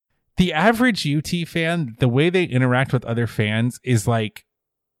the average UT fan, the way they interact with other fans is like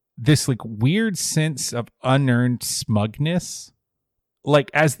this like weird sense of unearned smugness. Like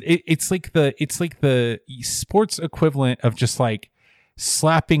it's like the sports equivalent of just like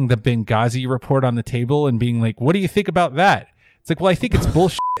slapping the Benghazi report on the table and being like, what do you think about that? It's like, well, I think it's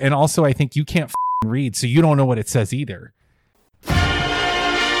bullshit. And also I think you can't read, so you don't know what it says either.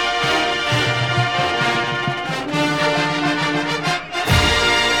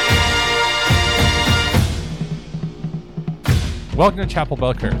 Welcome to Chapel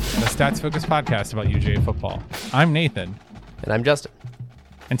Bell Curve, the stats-focused podcast about UGA football. I'm Nathan. And I'm Justin.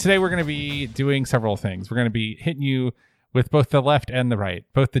 And today we're going to be doing several things. We're going to be hitting you with both the left and the right,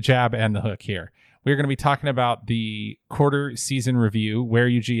 both the jab and the hook here. We're going to be talking about the quarter season review, where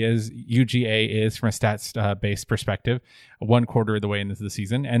UGA is from a stats-based perspective, one quarter of the way into the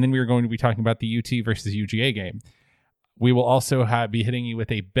season. And then we're going to be talking about the UT versus UGA game. We will also be hitting you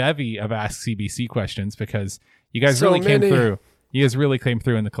with a bevy of Ask CBC questions because you guys came through. You guys really came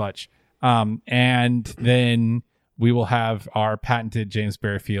through in the clutch. And then we will have our patented James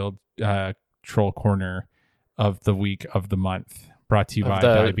Bearfield troll corner of the week of the month, brought to you by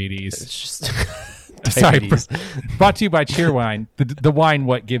Diabetes. Diabetes. Sorry, brought to you by Cheerwine, the wine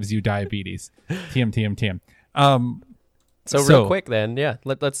what gives you diabetes. TM. So real quick then, yeah,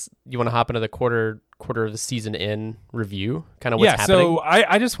 let's. You want to hop into the quarter of the season in review, kind of what's happening? So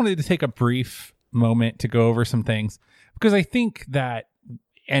I just wanted to take a brief moment to go over some things. Because I think that,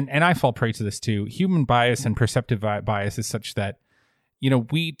 and I fall prey to this too, human bias and perceptive bias is such that,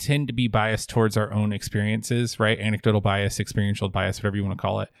 we tend to be biased towards our own experiences, right? Anecdotal bias, experiential bias, whatever you want to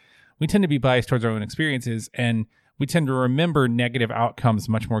call it. We tend to be biased towards our own experiences, and we tend to remember negative outcomes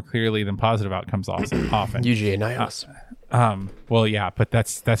much more clearly than positive outcomes often. UGA Niles. Well, yeah, but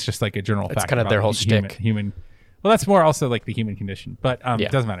that's just like a general fact. That's kind of their whole shtick. Human. Well, that's more also like the human condition, but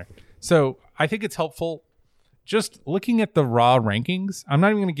It doesn't matter. So I think it's helpful. Just looking at the raw rankings, I'm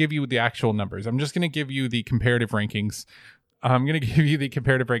not even going to give you the actual numbers. I'm just going to give you the comparative rankings. I'm going to give you the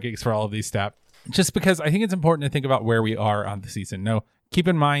comparative rankings for all of these stats, just because I think it's important to think about where we are on the season. No, keep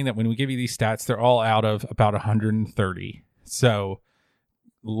in mind that when we give you these stats, they're all out of about 130. So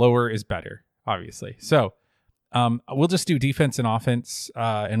lower is better, obviously. So we'll just do defense and offense,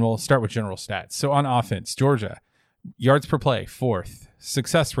 and we'll start with general stats. So on offense, Georgia, yards per play, 4th.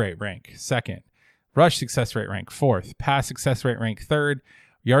 Success rate rank, 2nd. Rush success rate rank 4th, pass success rate rank 3rd,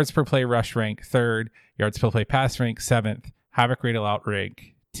 yards per play rush rank 3rd, yards per play pass rank 7th, havoc rate allowed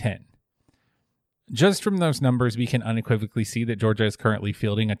rank 10. Just from those numbers, we can unequivocally see that Georgia is currently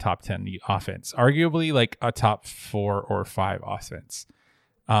fielding a top 10 offense, arguably like a top 4 or 5 offense.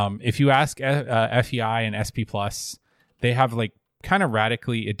 If you ask FEI and SP Plus, they have like kind of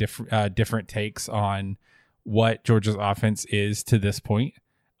radically different takes on what Georgia's offense is to this point.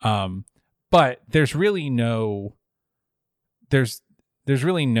 But there's really no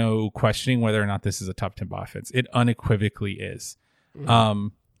questioning whether or not this is a top 10 offense. It unequivocally is. Mm-hmm.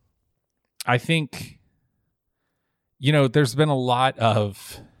 I think, there's been a lot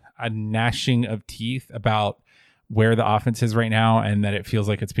of a gnashing of teeth about where the offense is right now, and that it feels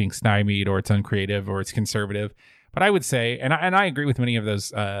like it's being stymied, or it's uncreative, or it's conservative. But I would say, and I agree with many of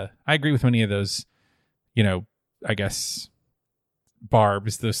those. I guess,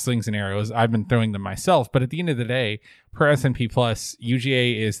 barbs, those slings and arrows. I've been throwing them myself, but at the end of the day, per S&P Plus,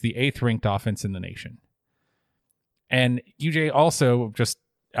 UGA is the 8th ranked offense in the nation. And UGA also, just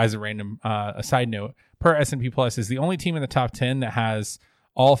as a random a side note, per S&P Plus is the only team in the top 10 that has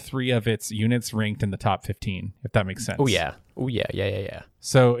all 3 of its units ranked in the top 15, if that makes sense. Oh yeah.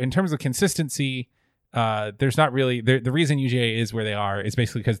 So in terms of consistency, there's not really the reason UGA is where they are is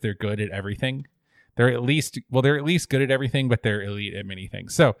basically because they're good at everything. They're at least good at everything, but they're elite at many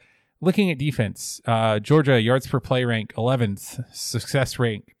things. So looking at defense, Georgia yards per play rank 11th, success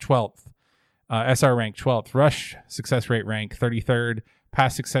rank 12th, SR rank 12th, rush success rate rank 33rd,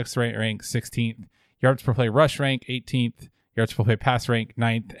 pass success rate rank 16th, yards per play rush rank 18th, yards per play pass rank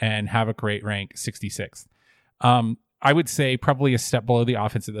 9th, and havoc rate rank 66th. I would say probably a step below the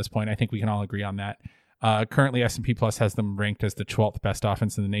offense at this point. I think we can all agree on that. Currently, S&P Plus has them ranked as the 12th best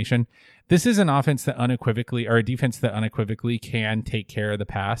offense in the nation. This is an offense that unequivocally, or a defense that unequivocally can take care of the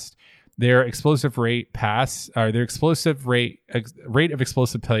pass. Their explosive rate of explosive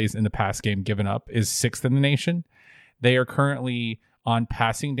plays in the pass game given up is 6th in the nation. They are currently on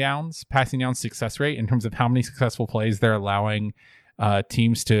passing down success rate in terms of how many successful plays they're allowing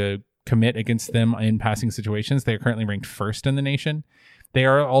teams to commit against them in passing situations. They are currently ranked 1st in the nation. They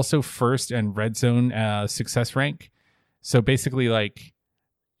are also 1st in red zone success rank. So basically, like,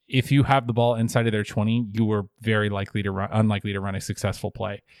 if you have the ball inside of their 20, you were very unlikely to run a successful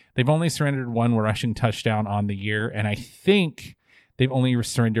play. They've only surrendered one rushing touchdown on the year, and I think they've only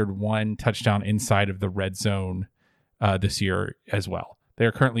surrendered one touchdown inside of the red zone this year as well.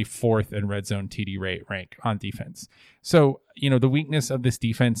 They're currently 4th in red zone TD rate rank on defense. So, the weakness of this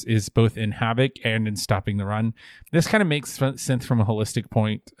defense is both in havoc and in stopping the run. This kind of makes sense from a holistic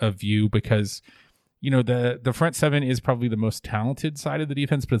point of view because, the front seven is probably the most talented side of the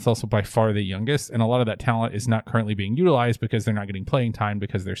defense, but it's also by far the youngest. And a lot of that talent is not currently being utilized because they're not getting playing time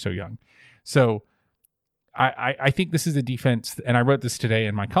because they're so young. So I think this is a defense, and I wrote this today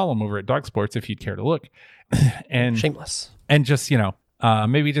in my column over at Dog Sports, if you'd care to look. And shameless. And just,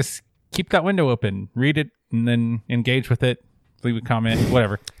 maybe just keep that window open, read it, and then engage with it, leave a comment,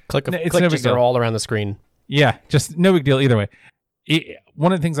 whatever. Click just are all around the screen. Yeah, just no big deal either way.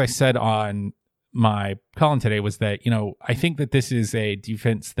 One of the things I said on my column today was that, I think that this is a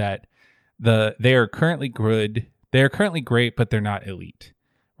defense that they are currently good. They are currently great, but they're not elite,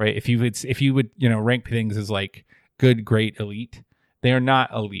 right? If you would rank things as like good, great, elite, they are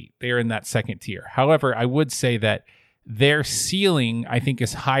not elite. They are in that second tier. However, I would say that their ceiling, I think,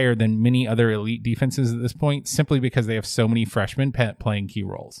 is higher than many other elite defenses at this point, simply because they have so many freshmen playing key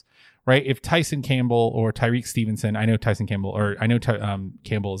roles, right? If Tyson Campbell or Tyreek Stevenson, I know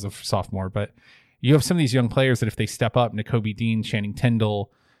Campbell is a sophomore, but you have some of these young players that if they step up, Nakobe Dean, Channing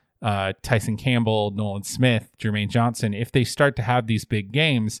Tindall, Tyson Campbell, Nolan Smith, Jermaine Johnson, if they start to have these big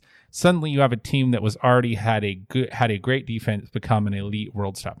games, suddenly you have a team that was already had a great defense become an elite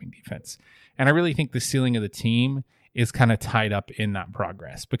world-stopping defense. And I really think the ceiling of the team is kind of tied up in that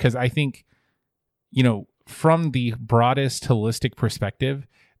progress, because I think, from the broadest holistic perspective,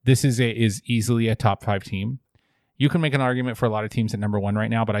 this is easily a top 5 team. You can make an argument for a lot of teams at number 1 right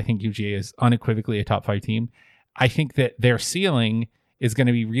now, but I think UGA is unequivocally a top 5 team. I think that their ceiling is going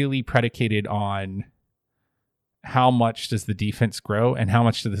to be really predicated on how much does the defense grow and how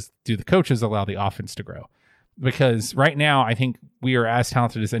much do the coaches allow the offense to grow. Because right now, I think we are as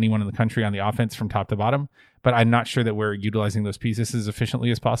talented as anyone in the country on the offense from top to bottom, but I'm not sure that we're utilizing those pieces as efficiently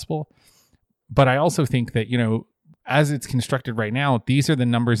as possible. But I also think that, as it's constructed right now, these are the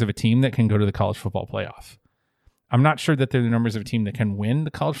numbers of a team that can go to the college football playoff. I'm not sure that they're the numbers of a team that can win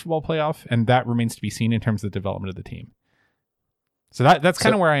the college football playoff, and that remains to be seen in terms of the development of the team. So that's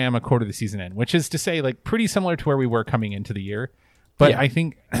kind of where I am a quarter of the season in, which is to say, like, pretty similar to where we were coming into the year. But yeah. I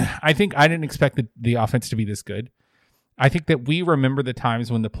think I didn't expect the offense to be this good. I think that we remember the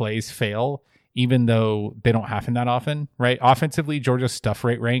times when the plays fail, even though they don't happen that often, right? Offensively, Georgia's stuff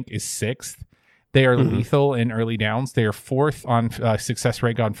rate rank is 6th. They are lethal in early downs. They are 4th on success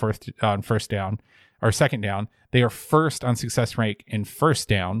rate on first down or second down. They are 1st on success rate in first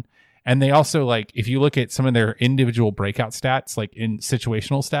down. And they also, like, if you look at some of their individual breakout stats, like in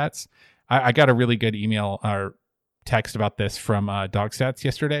situational stats, I got a really good email or text about this from Dog Stats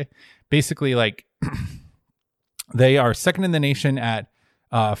yesterday. Basically, like, they are 2nd in the nation at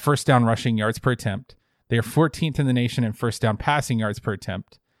first down rushing yards per attempt. They are 14th in the nation in first down passing yards per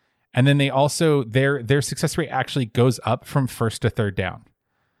attempt. And then they also, their success rate actually goes up from first to third down,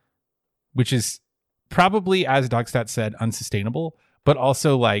 which is probably, as Dog Stats said, unsustainable, but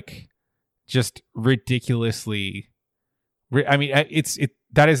also, like, just ridiculously. I mean,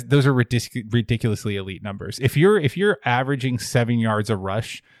 those are ridiculously elite numbers. If you're averaging 7 yards a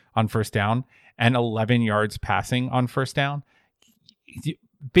rush on first down and 11 yards passing on first down,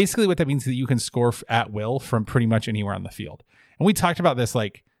 basically what that means is that you can score at will from pretty much anywhere on the field. And we talked about this,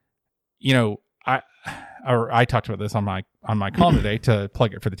 like, I talked about this on my column today to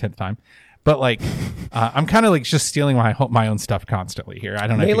plug it for the 10th time. But, like, I'm kind of, like, just stealing my own stuff constantly here. I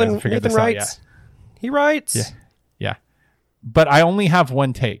don't know if you guys have figured this out yet. He writes. Yeah. But I only have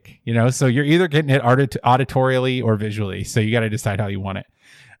one take, so you're either getting it auditorially or visually. So you got to decide how you want it.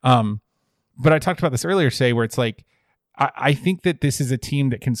 But I talked about this earlier today, where it's like, I think that this is a team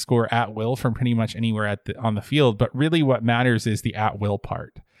that can score at will from pretty much anywhere on the field. But really what matters is the at will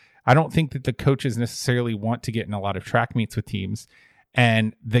part. I don't think that the coaches necessarily want to get in a lot of track meets with teams.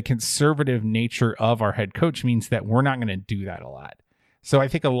 And the conservative nature of our head coach means that we're not going to do that a lot. So I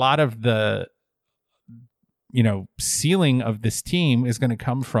think a lot of the, ceiling of this team is going to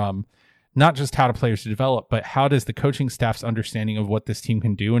come from not just how do players develop, but how does the coaching staff's understanding of what this team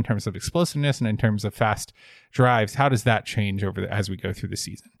can do in terms of explosiveness and in terms of fast drives, how does that change as we go through the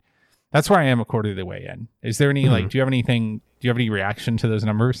season? That's where I am a quarter of the way in. Is there any, do you have any reaction to those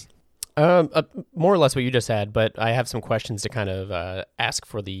numbers? More or less what you just said, but I have some questions to kind of ask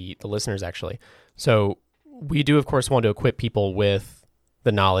for the listeners, actually. So we do, of course, want to equip people with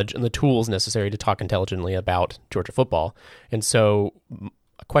the knowledge and the tools necessary to talk intelligently about Georgia football. And so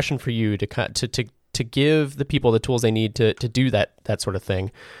a question for you to give the people the tools they need to do that sort of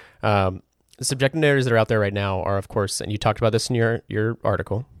thing. The subjective narratives that are out there right now are, of course, and you talked about this in your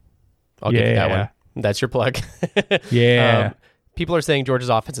article. I'll give you that one. That's your plug. Yeah. People are saying Georgia's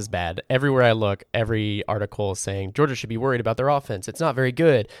offense is bad. Everywhere I look, every article is saying Georgia should be worried about their offense. It's not very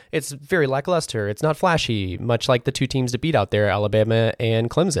good. It's very lackluster. It's not flashy, much like the two teams to beat out there, Alabama and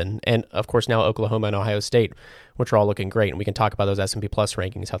Clemson. And, of course, now Oklahoma and Ohio State, which are all looking great. And we can talk about those S&P Plus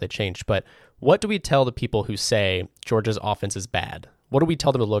rankings, how they changed. But what do we tell the people who say Georgia's offense is bad? What do we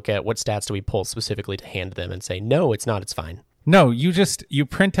tell them to look at? What stats do we pull specifically to hand them and say, no, it's not, it's fine? No, you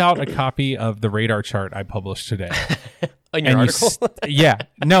print out a copy of the radar chart I published today. In your article? Yeah.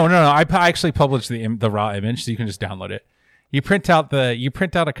 No. I actually published the raw image, so you can just download it. You print out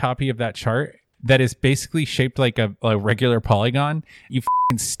a copy of that chart that is basically shaped like a regular polygon. You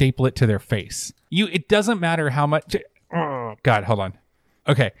staple it to their face. It doesn't matter how much. Oh, God, hold on.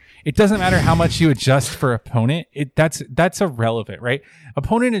 Okay, it doesn't matter how much you adjust for opponent. That's irrelevant, right?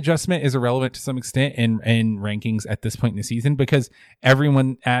 Opponent adjustment is irrelevant to some extent in rankings at this point in the season because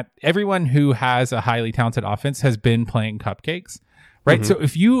everyone who has a highly talented offense has been playing cupcakes, right? Mm-hmm.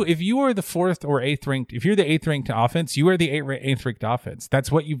 So if you are the fourth or eighth ranked, if you're the eighth ranked offense, you are the eighth ranked offense.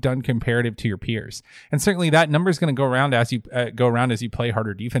 That's what you've done comparative to your peers, and certainly that number is going to go around as you play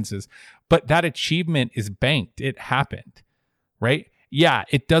harder defenses. But that achievement is banked. It happened, right? Yeah,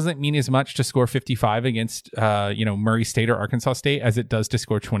 it doesn't mean as much to score 55 against Murray State or Arkansas State as it does to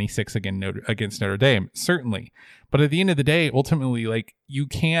score 26 against Notre Dame, certainly. But at the end of the day, ultimately, like you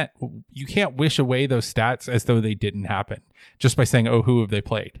can't wish away those stats as though they didn't happen just by saying, "Oh, who have they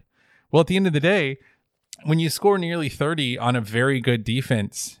played?" Well, at the end of the day, when you score nearly 30 on a very good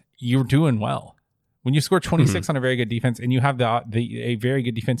defense, you're doing well. When you score 26 on a very good defense and you have a very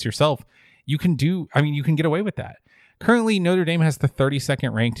good defense yourself, you can get away with that. Currently, Notre Dame has the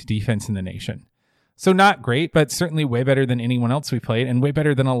 32nd ranked defense in the nation. So not great, but certainly way better than anyone else we played and way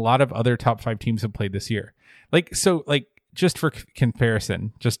better than a lot of other top 5 teams have played this year. Just for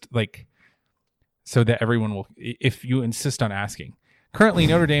comparison, so that everyone will, if you insist on asking. Currently,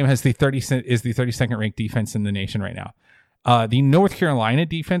 Notre Dame is the 32nd ranked defense in the nation right now. The North Carolina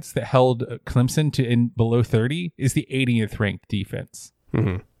defense that held Clemson to below 30 is the 80th ranked defense.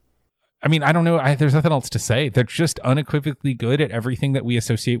 Mm-hmm. I mean, I don't know. There's nothing else to say. They're just unequivocally good at everything that we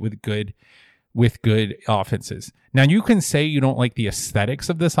associate with good offenses. Now, you can say you don't like the aesthetics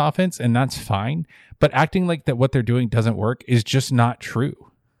of this offense, and that's fine. But acting like that what they're doing doesn't work is just not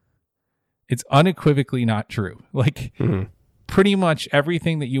true. It's unequivocally not true. Like, pretty much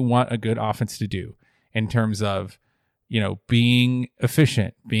everything that you want a good offense to do in terms of, being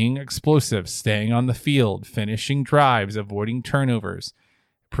efficient, being explosive, staying on the field, finishing drives, avoiding turnovers,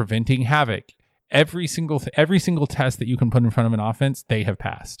 preventing havoc. Every single test that you can put in front of an offense, they have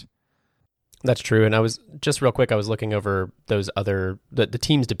passed. That's true. And I was just real quick, I was looking over those other the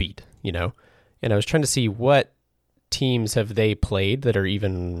teams to beat, and I was trying to see what teams have they played that are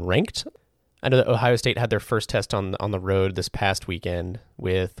even ranked. I know that Ohio State had their first test on the road this past weekend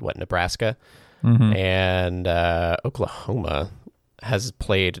with Nebraska, and Oklahoma has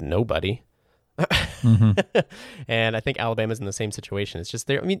played nobody. And I think Alabama's in the same situation. It's just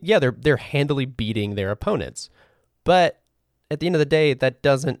they're handily beating their opponents, but at the end of the day, that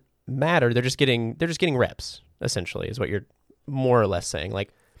doesn't matter. They're just getting reps, essentially, is what you're more or less saying.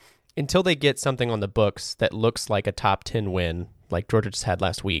 Like, until they get something on the books that looks like a top 10 win, like Georgia just had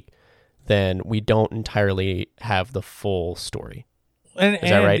last week, then we don't entirely have the full story. Is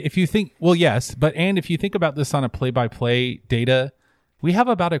that right? If you think, well, yes, but if you think about this on a play-by-play data, we have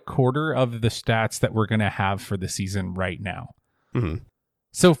about a quarter of the stats that we're going to have for the season right now. Mm-hmm.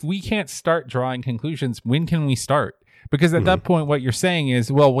 So if we can't start drawing conclusions, when can we start? Because at that point, what you're saying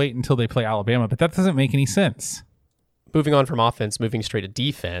is, well, wait until they play Alabama, but that doesn't make any sense. Moving on from offense, moving straight to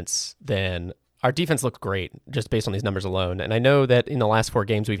defense, then our defense looks great just based on these numbers alone. And I know that in the last 4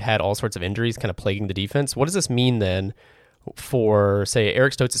 games, we've had all sorts of injuries kind of plaguing the defense. What does this mean then for, say,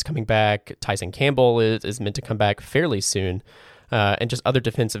 Eric Stokes is coming back, Tyson Campbell is meant to come back fairly soon, and just other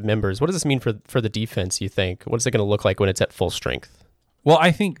defensive members? What does this mean for the defense, you think? What is it going to look like when it's at full strength? Well,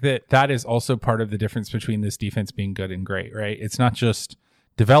 I think that is also part of the difference between this defense being good and great, right? It's not just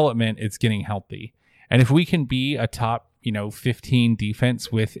development, it's getting healthy. And if we can be a top, 15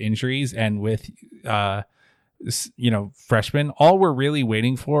 defense with injuries and with, freshmen, all we're really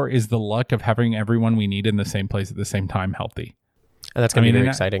waiting for is the luck of having everyone we need in the same place at the same time healthy. And that's going to be very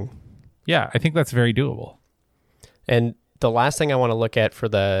exciting. Yeah, I think that's very doable. And the last thing I want to look at for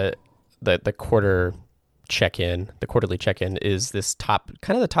the quarter check-in, the quarterly check-in, is this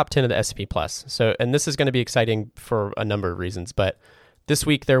the top 10 of the S&P Plus. So, and this is going to be exciting for a number of reasons, but This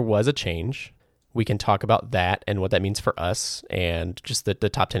week there was a change. We can talk about that and what that means for us and just the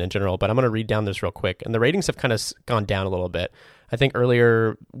top 10 in general. But I'm going to read down this real quick. And the ratings have kind of gone down a little bit. I think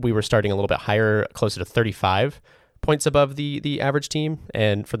earlier we were starting a little bit higher, closer to 35 points above the average team.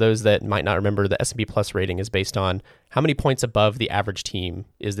 And for those that might not remember, the S&P Plus rating is based on how many points above the average team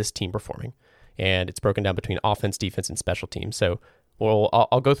is this team performing. And it's broken down between offense, defense, and special teams. So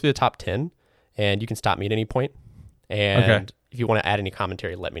I'll go through the top 10, and you can stop me at any point. And if you want to add any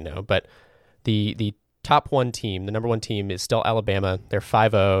commentary, let me know. But the top one team, the number one team, is still Alabama. They're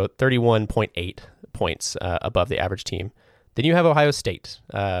 5-0, 31.8 points above the average team. Then you have Ohio State.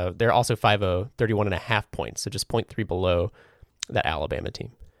 They're also 5-0, 31.5 points, so just 0.3 below that Alabama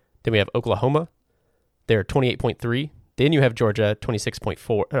team. Then we have Oklahoma. They're 28.3. Then you have Georgia,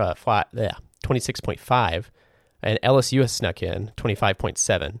 26.5, and LSU has snuck in,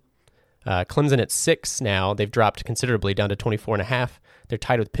 25.7. Clemson at 6 now. They've dropped considerably down to 24.5. They're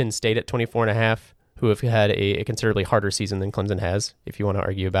tied with Penn State at 24.5, who have had a considerably harder season than Clemson has, if you want to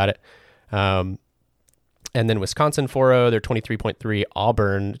argue about it. And then Wisconsin 4-0, they're 23.3.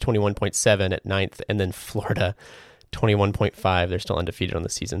 Auburn 21.7 at 9th, and then Florida 21.5. They're still undefeated on the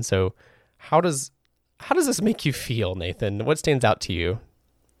season. So how does this make you feel, Nathan? What stands out to you?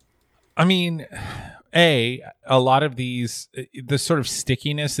 I mean, a lot of these, the sort of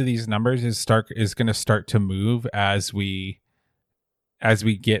stickiness of these numbers is going to start to move as we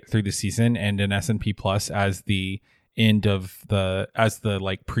get through the season, and in S&P Plus as the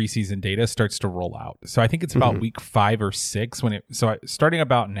like preseason data starts to roll out. So I think it's about week 5 or 6 starting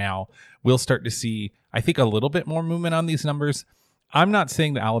about now, we'll start to see, I think, a little bit more movement on these numbers. I'm not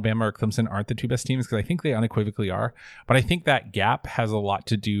saying that Alabama or Clemson aren't the two best teams, because I think they unequivocally are, but I think that gap has a lot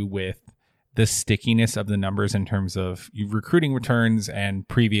to do with the stickiness of the numbers in terms of recruiting returns and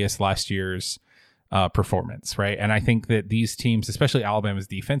last year's performance, right? And I think that these teams, especially Alabama's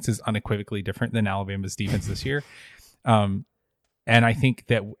defense, is unequivocally different than Alabama's defense this year. And I think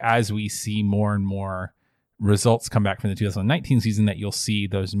that as we see more and more results come back from the 2019 season, that you'll see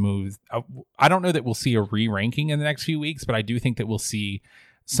those moves. I don't know that we'll see a re-ranking in the next few weeks, but I do think that we'll see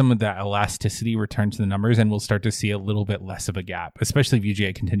some of that elasticity return to the numbers, and we'll start to see a little bit less of a gap, especially if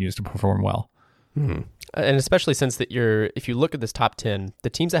UGA continues to perform well. Mm-hmm. And especially since that if you look at this top 10, the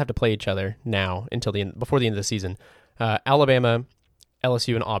teams that have to play each other now before the end of the season, Alabama,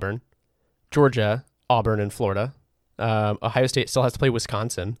 LSU, and Auburn, Georgia, Auburn, and Florida. Ohio State still has to play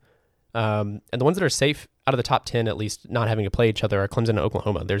Wisconsin. And the ones that are safe out of the top 10, at least not having to play each other, are Clemson and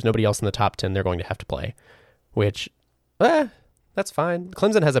Oklahoma. There's nobody else in the top 10 they're going to have to play, which, that's fine.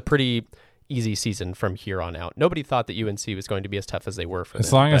 Clemson has a pretty easy season from here on out. Nobody thought that UNC was going to be as tough as they were for them.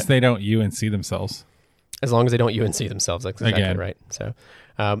 As long as they don't UNC themselves. As long as they don't UNC themselves, that's exactly right. So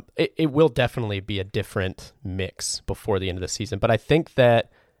it will definitely be a different mix before the end of the season. But I think that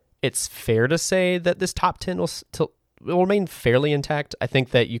it's fair to say that this top 10 will remain fairly intact. I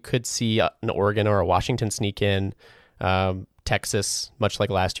think that you could see an Oregon or a Washington sneak in. Texas, much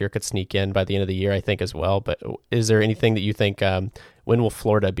like last year, could sneak in by the end of the year, I think, as well. But is there anything that you think, when will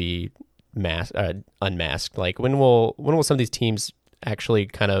Florida be unmasked? Like, when will some of these teams actually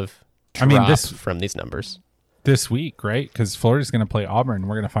kind of drop from these numbers? This week, right? Because Florida's going to play Auburn.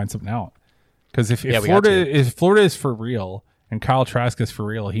 We're going to find something out. Because if Florida is for real and Kyle Trask is for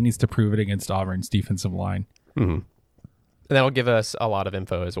real, he needs to prove it against Auburn's defensive line. Mm-hmm. And that'll give us a lot of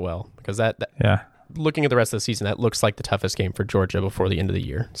info as well, because looking at the rest of the season, that looks like the toughest game for Georgia before the end of the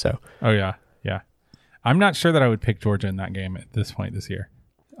year. So, yeah. I'm not sure that I would pick Georgia in that game at this point this year.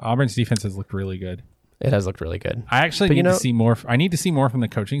 Auburn's defense has looked really good. It has looked really good. I actually need to see more. I need to see more from the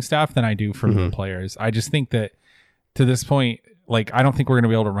coaching staff than I do from the players. I just think that to this point, like, I don't think we're going to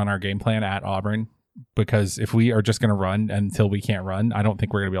be able to run our game plan at Auburn, because if we are just going to run until we can't run, I don't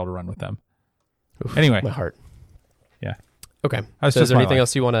think we're going to be able to run with them. Oof, anyway, my heart. Yeah. Okay. So is there anything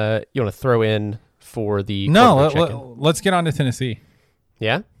else you want to throw in for the let's get on to Tennessee.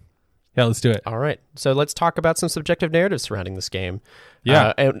 Yeah? Yeah, let's do it. All right. So let's talk about some subjective narratives surrounding this game.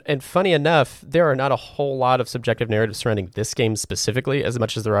 Yeah. And funny enough, there are not a whole lot of subjective narratives surrounding this game specifically, as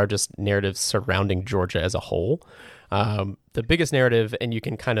much as there are just narratives surrounding Georgia as a whole. The biggest narrative, and you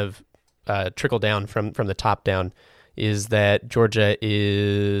can kind of trickle down from the top down, is that Georgia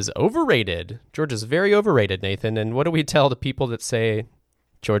is overrated. Georgia's very overrated, Nathan. And what do we tell the people that say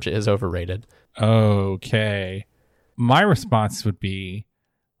Georgia is overrated? Okay. My response would be,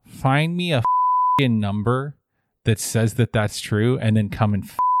 find me a number that says that that's true, and then come and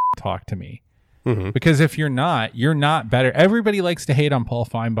talk to me. Mm-hmm. Because if you're not better. Everybody likes to hate on Paul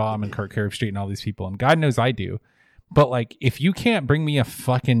Feinbaum and Kirk Herbstreit and all these people, and God knows I do. But like, if you can't bring me a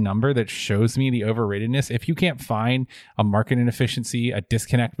fucking number that shows me the overratedness, if you can't find a market inefficiency, a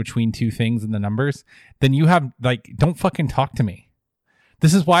disconnect between two things in the numbers, then you have like, don't fucking talk to me.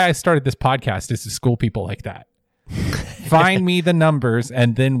 This is why I started this podcast, is to school people like that. Find me the numbers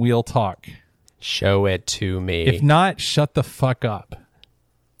and then we'll talk. Show it to me. If not, shut the fuck up.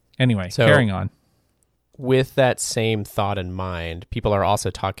 Anyway, so, carrying on. With that same thought in mind, people are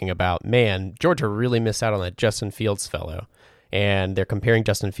also talking about, man, Georgia really missed out on that Justin Fields fellow. And they're comparing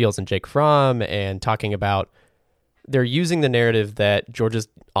Justin Fields and Jake Fromm and talking about, they're using the narrative that Georgia's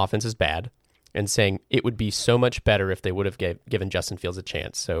offense is bad and saying it would be so much better if they would have given Justin Fields a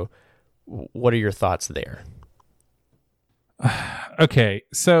chance. So what are your thoughts there? Okay,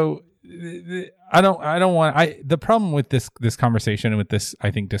 so the problem with this conversation and with this, I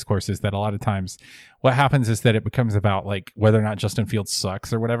think, discourse is that a lot of times what happens is that it becomes about like whether or not Justin Fields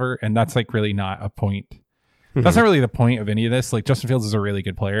sucks or whatever. And that's like really not a point. Mm-hmm. That's not really the point of any of this. Like, Justin Fields is a really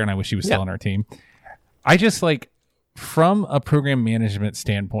good player and I wish he was still on our team. I just like, from a program management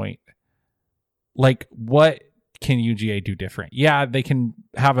standpoint, like, what can UGA do different? Yeah, they can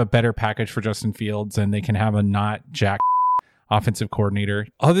have a better package for Justin Fields and they can have a not jack offensive coordinator.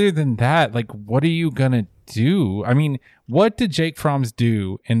 Other than that, like, what are you gonna do? I mean, what did Jake Fromm's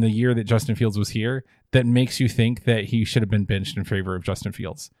do in the year that Justin Fields was here that makes you think that he should have been benched in favor of Justin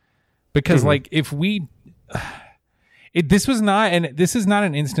Fields? Because like, if we this is not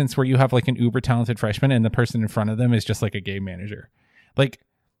an instance where you have like an uber talented freshman and the person in front of them is just like a game manager. Like,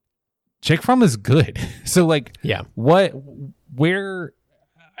 Jake Fromm is good. So like,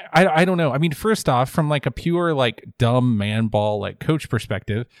 I don't know. I mean, first off, from like a pure like dumb man ball like coach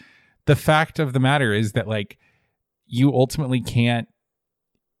perspective, the fact of the matter is that like you ultimately can't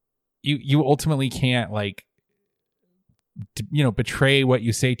like betray what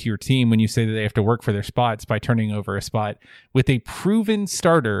you say to your team when you say that they have to work for their spots by turning over a spot with a proven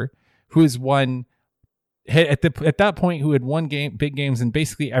starter who has won at that point, who had won big games in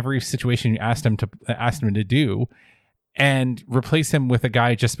basically every situation you asked him to do, and replace him with a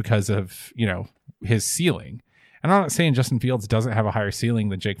guy just because of, his ceiling. And I'm not saying Justin Fields doesn't have a higher ceiling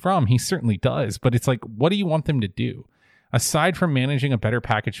than Jake Fromm. He certainly does. But it's like, what do you want them to do? Aside from managing a better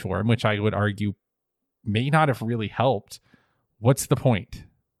package for him, which I would argue may not have really helped, what's the point?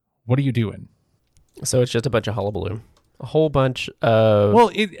 What are you doing? So it's just a bunch of hullabaloo. A whole bunch of...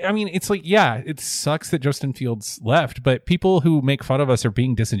 Well, it's like, yeah, it sucks that Justin Fields left, but people who make fun of us are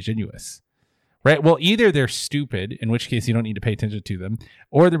being disingenuous. Right. Well, either they're stupid, in which case you don't need to pay attention to them,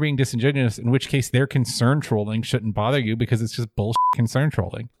 or they're being disingenuous, in which case their concern trolling shouldn't bother you because it's just bullshit concern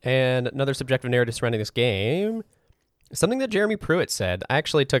trolling. And another subjective narrative surrounding this game, something that Jeremy Pruitt said. I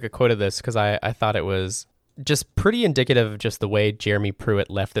actually took a quote of this because I thought it was just pretty indicative of just the way Jeremy Pruitt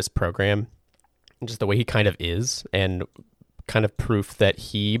left this program, just the way he kind of is, and kind of proof that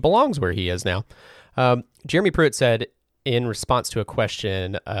he belongs where he is now. Jeremy Pruitt said, in response to a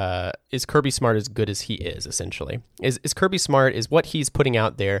question, is Kirby Smart as good as he is, essentially? Is Kirby Smart, is what he's putting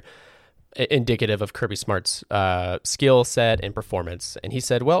out there indicative of Kirby Smart's skill set and performance? And he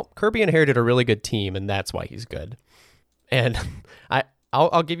said, well, Kirby inherited a really good team, and that's why he's good. And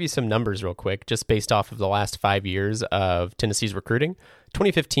I'll give you some numbers real quick, just based off of the last 5 years of Tennessee's recruiting.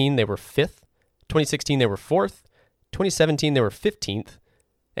 2015, they were 5th. 2016, they were 4th. 2017, they were 15th.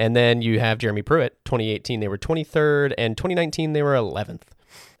 And then you have Jeremy Pruitt. 2018, they were 23rd, and 2019, they were 11th.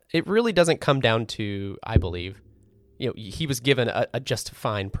 It really doesn't come down to, I believe, he was given a just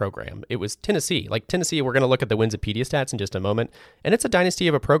fine program. It was Tennessee. Like Tennessee, we're going to look at the Winsipedia stats in just a moment, and it's a dynasty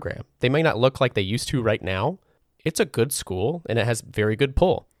of a program. They may not look like they used to right now. It's a good school, and it has very good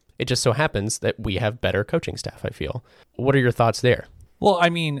pull. It just so happens that we have better coaching staff, I feel. What are your thoughts there? Well, I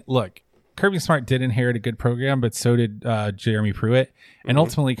mean, look, Kirby Smart did inherit a good program, but so did Jeremy Pruitt. And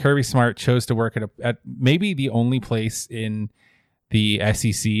ultimately, Kirby Smart chose to work at maybe the only place in the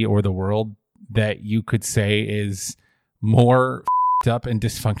SEC or the world that you could say is more up and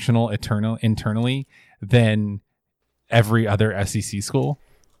dysfunctional internally than every other SEC school,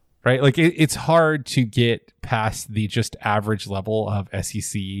 right? Like it's hard to get past the just average level of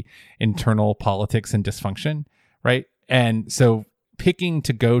SEC internal politics and dysfunction, right? And so picking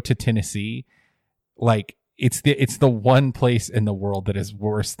to go to Tennessee, like it's the one place in the world that is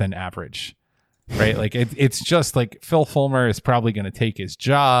worse than average, right? Like it's just like Phil Fulmer is probably going to take his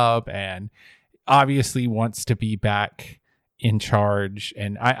job and obviously wants to be back in charge.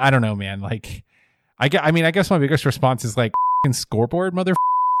 And I don't know, man. Like I guess my biggest response is like scoreboard, mother.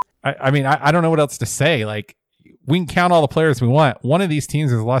 I don't know what else to say. Like we can count all the players we want. One of these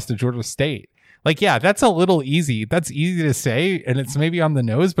teams has lost to Georgia State. Like, yeah, that's a little easy. That's easy to say, and it's maybe on the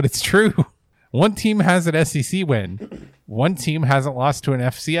nose, but it's true. One team has an SEC win. One team hasn't lost to an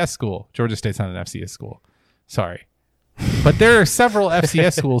FCS school. Georgia State's not an FCS school. Sorry. But there are several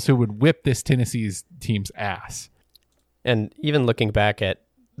FCS schools who would whip this Tennessee's team's ass. And even looking back at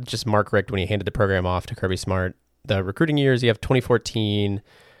just Mark Richt when he handed the program off to Kirby Smart, the recruiting years, you have 2014,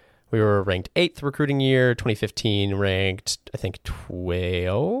 we were ranked 8th recruiting year, 2015 ranked, I think,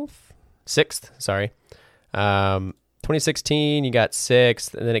 6th, sorry. 2016, you got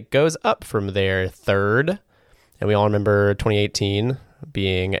 6th, and then it goes up from there, 3rd. And we all remember 2018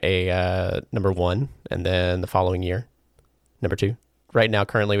 being a number 1, and then the following year, number 2. Right now,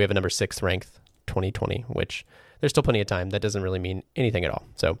 currently, we have a number 6th ranked 2020, which there's still plenty of time. That doesn't really mean anything at all.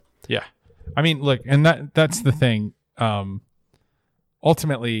 So yeah. I mean, look, and that's the thing.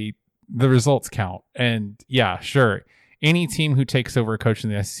 Ultimately, the results count. And yeah, sure. Any team who takes over a coach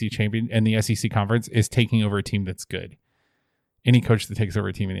in the SEC champion and the SEC conference is taking over a team that's good. Any coach that takes over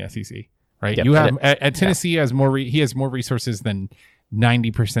a team in the SEC, right? Yep. You have at Tennessee, he has more resources than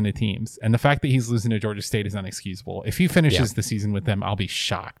 90% of teams. And the fact that he's losing to Georgia State is unexcusable. If he finishes the season with them, I'll be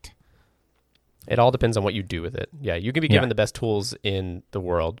shocked. It all depends on what you do with it. Yeah, you can be given the best tools in the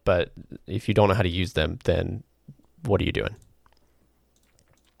world, but if you don't know how to use them, then what are you doing?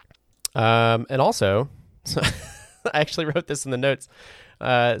 And also, I actually wrote this in the notes,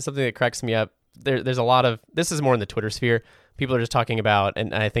 something that cracks me up. There's a lot of, this is more in the Twitter sphere. People are just talking about,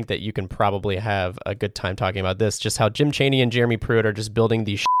 and I think that you can probably have a good time talking about this, just how Jim Chaney and Jeremy Pruitt are just building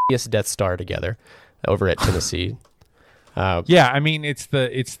the shittiest Death Star together over at Tennessee. Yeah, I mean it's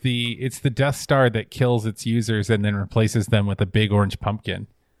the Death Star that kills its users and then replaces them with a big orange pumpkin,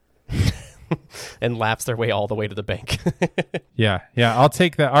 and laughs their way all the way to the bank. yeah, I'll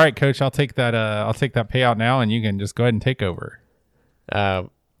take that. All right, Coach, I'll take that. I'll take that payout now, and you can just go ahead and take over.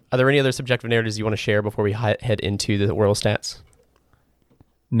 Are there any other subjective narratives you want to share before we head into the Whirl stats?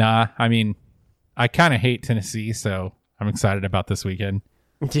 Nah, I mean, I kind of hate Tennessee, so I'm excited about this weekend.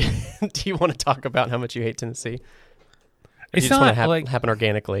 Do you want to talk about how much you hate Tennessee? It's not happen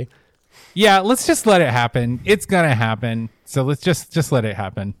organically. Yeah, let's just let it happen. It's gonna happen. So let's just let it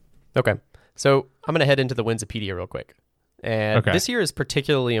happen. Okay. So I'm gonna head into the Winsipedia real quick. And this year is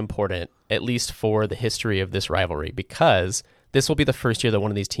particularly important, at least for the history of this rivalry, because this will be the first year that one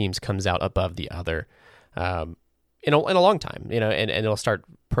of these teams comes out above the other in a long time, and it'll start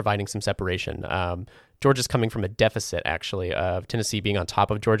providing some separation. Georgia's coming from a deficit, actually, of Tennessee being on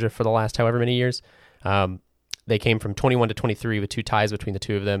top of Georgia for the last however many years. They came from 21 to 23 with 2 ties between the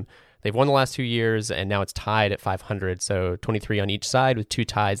two of them. They've won the last 2 years, and now it's tied at 500, so 23 on each side with 2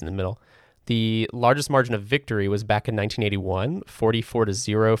 ties in the middle. The largest margin of victory was back in 1981,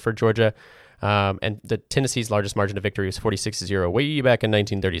 44-0 for Georgia, and the Tennessee's largest margin of victory was 46-0 way back in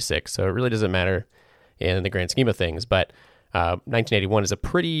 1936, so it really doesn't matter in the grand scheme of things, but 1981 is a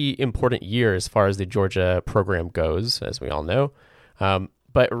pretty important year as far as the Georgia program goes, as we all know.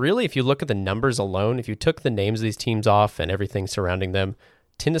 But really, if you look at the numbers alone, if you took the names of these teams off and everything surrounding them,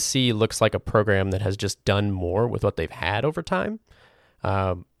 Tennessee looks like a program that has just done more with what they've had over time.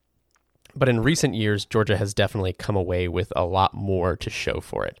 But in recent years, Georgia has definitely come away with a lot more to show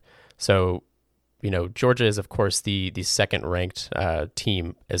for it. So, Georgia is, of course, the second-ranked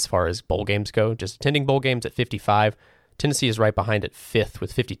team as far as bowl games go, just attending bowl games at 55. Tennessee is right behind at 5th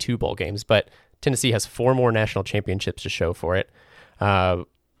with 52 bowl games, but Tennessee has 4 more national championships to show for it.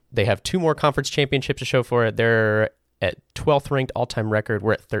 They have 2 more conference championships to show for it. They're at 12th ranked all-time record.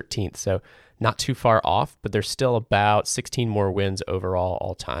 We're at 13th, so not too far off, but there's still about 16 more wins overall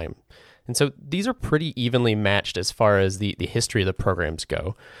all-time. And so these are pretty evenly matched as far as the history of the programs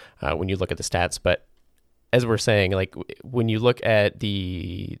go when you look at the stats. But as we're saying, like when you look at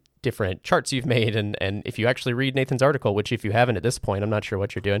the different charts you've made, and if you actually read Nathan's article, which if you haven't at this point, I'm not sure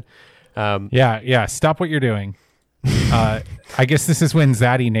what you're doing. Yeah, stop what you're doing. I guess this is when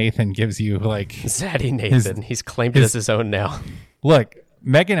Zaddy Nathan gives you Zaddy Nathan. He's claimed it as his own now. Look,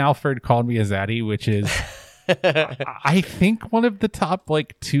 Megan Alford called me a Zaddy, which is I think one of the top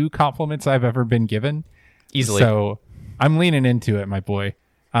 2 compliments I've ever been given. Easily. So I'm leaning into it, my boy.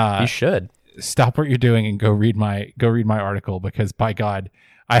 You should stop what you're doing and go read my article, because by God,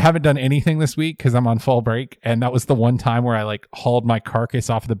 I haven't done anything this week because I'm on fall break, and that was the one time where I hauled my carcass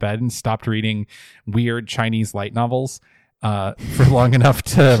off the bed and stopped reading weird Chinese light novels for long enough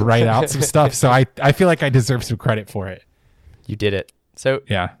to write out some stuff. So I feel like I deserve some credit for it. You did it. So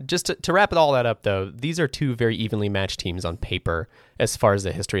yeah, just to wrap it all that up, though, these are 2 very evenly matched teams on paper as far as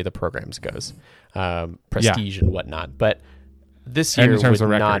the history of the programs goes, prestige and whatnot. But this year would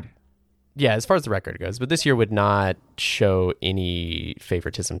not. Yeah, as far as the record goes, but this year would not show any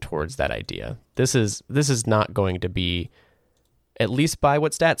favoritism towards that idea. This is not going to be at least by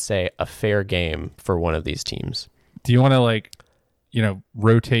what stats say, a fair game for one of these teams. Do you want to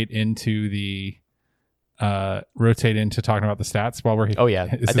rotate into talking about the stats while we're here? Oh yeah, I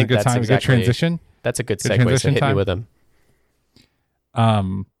think that's a good transition. That's a good segue. So hit me with them.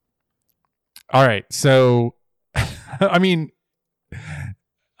 All right. So, I mean,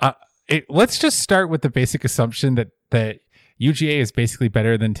 let's just start with the basic assumption that UGA is basically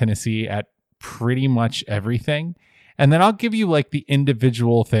better than Tennessee at pretty much everything. And then I'll give you like the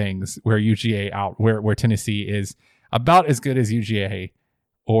individual things where where Tennessee is about as good as UGA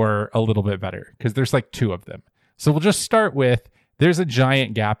or a little bit better, because there's like two of them. So we'll just start with, there's a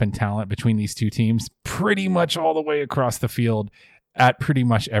giant gap in talent between these two teams pretty much all the way across the field at pretty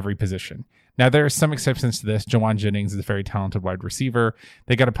much every position. Now, there are some exceptions to this. Jawan Jennings is a very talented wide receiver.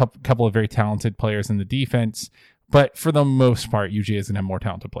 They got a couple of very talented players in the defense, but for the most part, UGA is going to have more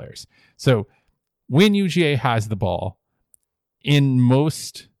talented players. So when UGA has the ball, in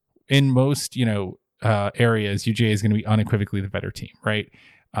most areas, UGA is going to be unequivocally the better team, right?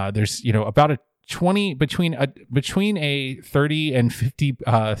 There's about a 20 between a 30 and 50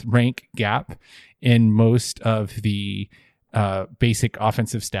 rank gap in most of the basic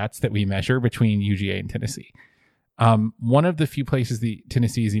offensive stats that we measure between UGA and Tennessee. One of the few places the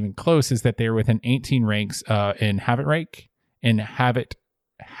Tennessee is even close is that they're within 18 ranks in havoc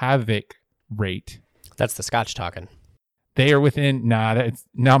rate. That's the Scotch talking. They are within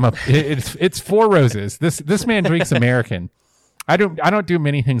it's Four Roses. This man drinks American. I don't do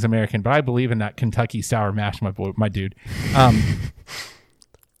many things American, but I believe in that Kentucky sour mash, my dude.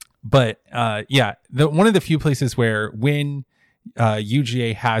 But one of the few places where when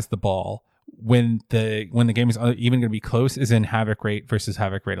UGA has the ball, when the game is even going to be close, is in havoc rate versus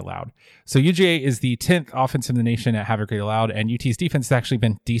havoc rate allowed. So UGA is the 10th offense in the nation at havoc rate allowed, and UT's defense has actually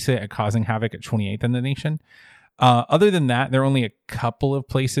been decent at causing havoc at 28th in the nation. Other than that, there are only a couple of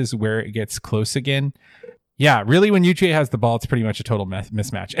places where it gets close again. Yeah, really, when UGA has the ball, it's pretty much a total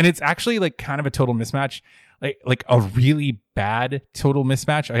mismatch. And it's actually like kind of a total mismatch, like a really bad total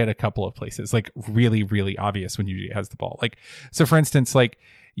mismatch. I had a couple of places, like really, really obvious when UGA has the ball. Like, so for instance, like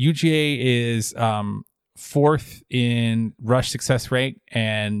UGA is fourth in rush success rate,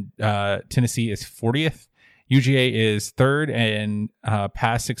 and Tennessee is 40th. UGA is third in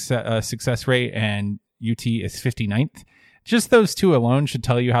pass success rate, and UT is 59th. Just those two alone should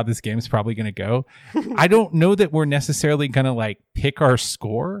tell you how this game is probably going to go. I don't know that we're necessarily going to like pick our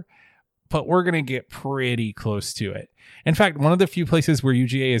score, but we're going to get pretty close to it. In fact, one of the few places where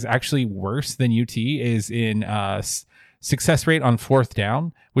UGA is actually worse than UT is in success rate on fourth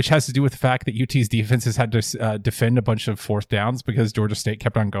down, which has to do with the fact that UT's defense has had to defend a bunch of fourth downs because Georgia State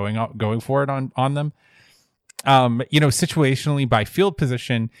kept on going for it on them. Situationally by field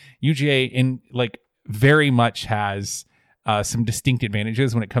position, UGA very much has some distinct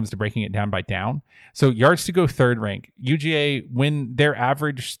advantages when it comes to breaking it down by down. So yards to go third rank, UGA, when their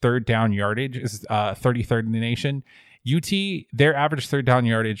average third down yardage is 33rd in the nation, UT, their average third down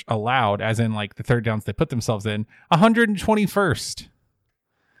yardage allowed, as in like the third downs they put themselves in, 121st.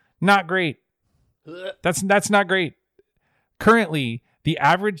 Not great. That's not great. Currently,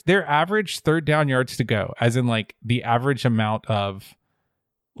 their average third down yards to go, as in like the average amount of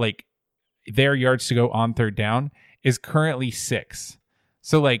like their yards to go on third down, is currently 6.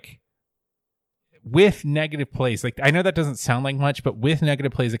 So like with negative plays, like I know that doesn't sound like much, but with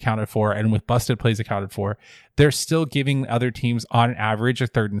negative plays accounted for and with busted plays accounted for, they're still giving other teams on average a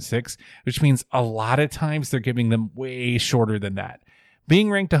 3rd and 6, which means a lot of times they're giving them way shorter than that. Being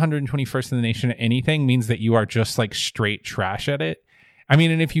ranked 121st in the nation at anything means that you are just like straight trash at it. I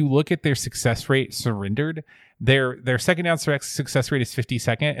mean, and if you look at their success rate surrendered, their second down success rate is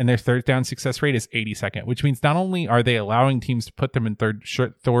 52nd, and their third down success rate is 82nd, which means not only are they allowing teams to put them in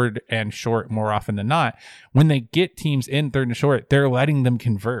third and short more often than not, when they get teams in third and short, they're letting them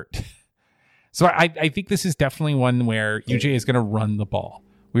convert. So I think this is definitely one where UGA is going to run the ball.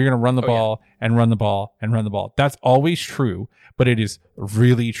 We're going to run the ball and run the ball and run the ball. That's always true, but it is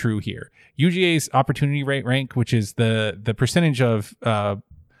really true here. UGA's opportunity rate rank, which is the percentage of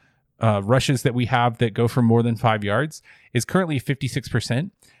rushes that we have that go for more than 5 yards, is currently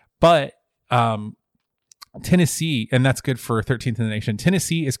 56%. But Tennessee, and that's good for 13th in the nation,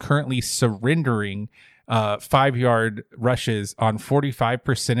 Tennessee is currently surrendering 5-yard rushes on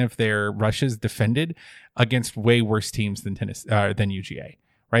 45% of their rushes defended against way worse teams than UGA.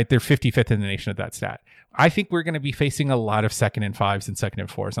 Right, they're 55th in the nation at that stat. I think we're going to be facing a lot of 2nd and 5s and 2nd and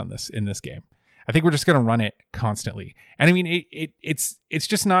 4s in this game. I think we're just going to run it constantly, and I mean it's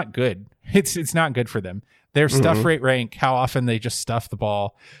just not good. It's not good for them. Their stuff rate rank, how often they just stuff the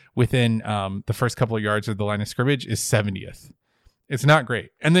ball within the first couple of yards of the line of scrimmage, is 70th. It's not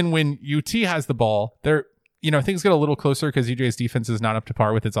great. And then when UT has the ball, things get a little closer because UGA's defense is not up to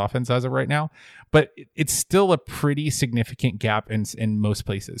par with its offense as of right now, but it's still a pretty significant gap in most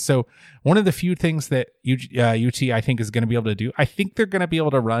places. So one of the few things that UT I think is going to be able to do, I think they're going to be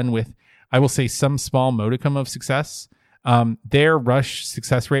able to run with, I will say, some small modicum of success. Their rush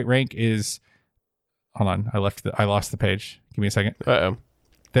success rate rank is, hold on, I lost the page. Give me a second.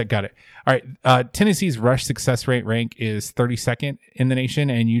 That got it. All right. Tennessee's rush success rate rank is 32nd in the nation,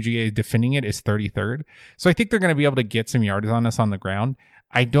 and UGA defending it is 33rd. So I think they're going to be able to get some yards on us on the ground.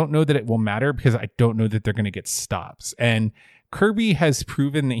 I don't know that it will matter because I don't know that they're going to get stops. And Kirby has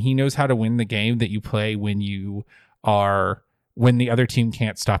proven that he knows how to win the game that you play when the other team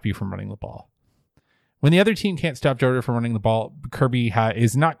can't stop you from running the ball. When the other team can't stop Georgia from running the ball, Kirby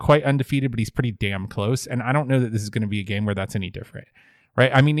is not quite undefeated, but he's pretty damn close. And I don't know that this is going to be a game where that's any different.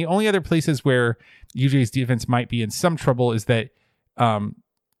 Right. I mean, the only other places where UGA's defense might be in some trouble is that,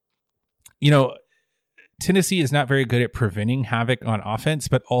 Tennessee is not very good at preventing havoc on offense,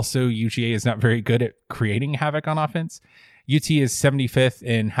 but also UGA is not very good at creating havoc on offense. UT is 75th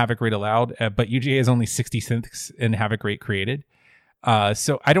in havoc rate allowed, but UGA is only 66th in havoc rate created.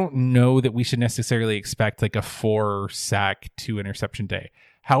 So I don't know that we should necessarily expect like a 4-sack, 2-interception day.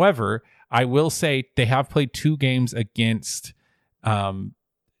 However, I will say they have played 2 games against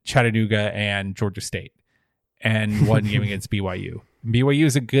Chattanooga and Georgia State, and 1 game against BYU. BYU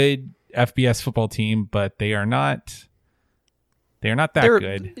is a good FBS football team, but they are not that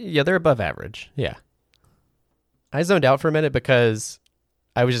good. Yeah, they're above average. Yeah. I zoned out for a minute because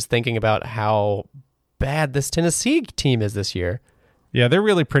I was just thinking about how bad this Tennessee team is this year. Yeah, they're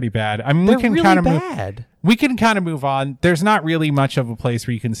really pretty bad. I mean, we can kind of move on. There's not really much of a place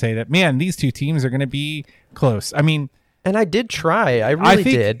where you can say that, man, these 2 teams are going to be close. I mean, and I did try. I think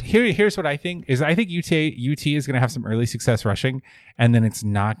did. Here's what I think is I think UT is going to have some early success rushing, and then it's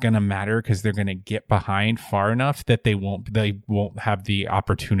not going to matter because they're going to get behind far enough that they won't have the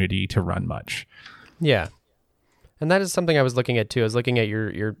opportunity to run much. Yeah, and that is something I was looking at too. I was looking at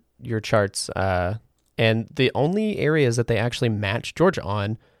your charts, and the only areas that they actually match Georgia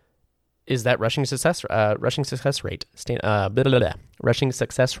on is that rushing success rate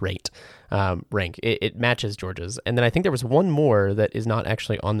rank. It matches Georgia's. And then I think there was one more that is not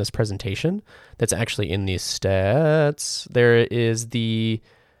actually on this presentation that's actually in these stats. There is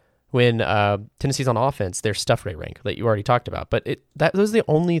when Tennessee's on offense, their stuff rate rank that you already talked about. But those are the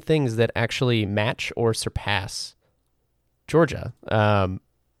only things that actually match or surpass Georgia. And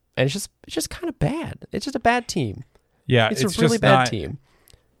it's just kind of bad. It's just a bad team. Yeah, it's a really bad team.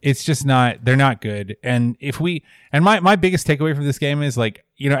 It's just not, they're not good. And my biggest takeaway from this game is like,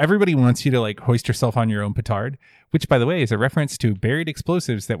 everybody wants you to like hoist yourself on your own petard, which by the way is a reference to buried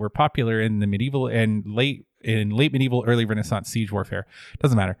explosives that were popular in the medieval and late medieval, early Renaissance siege warfare.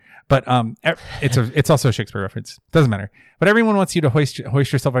 Doesn't matter. But it's also a Shakespeare reference. Doesn't matter. But everyone wants you to hoist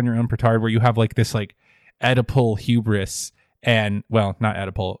yourself on your own petard where you have like this like Oedipal hubris and, well, not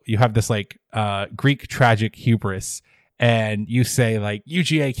Oedipal. You have this like Greek tragic hubris. And you say like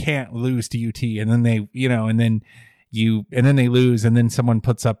UGA can't lose to UT, and then they, and then they lose, and then someone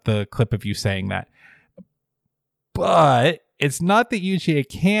puts up the clip of you saying that. But it's not that UGA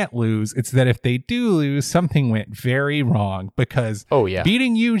can't lose; it's that if they do lose, something went very wrong because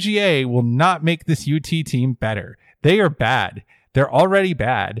beating UGA will not make this UT team better. They are bad. They're already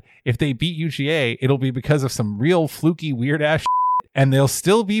bad. If they beat UGA, it'll be because of some real fluky, weird ass. And they'll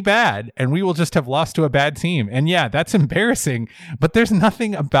still be bad, and we will just have lost to a bad team. And yeah, that's embarrassing, but there's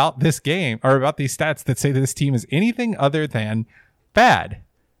nothing about this game or about these stats that say that this team is anything other than bad.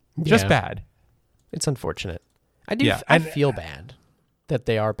 Just bad. It's unfortunate. I feel bad that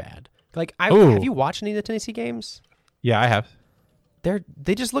they are bad. Like, have you watched any of the Tennessee games? Yeah, I have.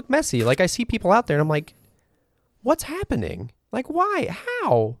 They just look messy. Like, I see people out there, and I'm like, what's happening? Like, why?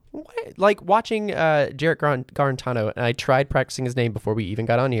 How? What? Like, watching Jarrett Garantano, and I tried practicing his name before we even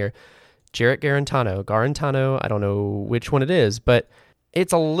got on here. Jarrett Garantano, I don't know which one it is, but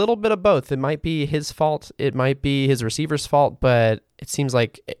it's a little bit of both. It might be his fault. It might be his receiver's fault, but it seems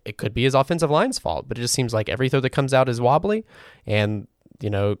like it could be his offensive line's fault. But it just seems like every throw that comes out is wobbly. And,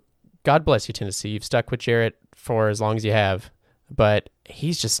 God bless you, Tennessee. You've stuck with Jarrett for as long as you have, but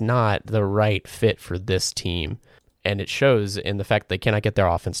he's just not the right fit for this team. And it shows in the fact they cannot get their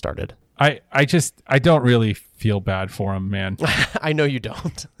offense started. I don't really feel bad for him, man. I know you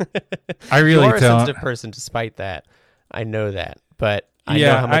don't. I really don't. You're a sensitive person despite that. I know that. But I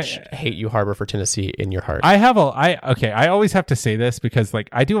know how much hate you harbor for Tennessee in your heart. I always have to say this because like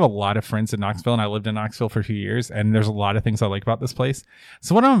I do have a lot of friends in Knoxville, and I lived in Knoxville for a few years, and there's a lot of things I like about this place.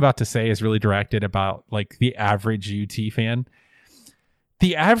 So what I'm about to say is really directed about like the average UT fan.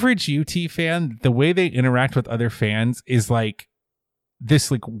 the average UT fan, the way they interact with other fans is like this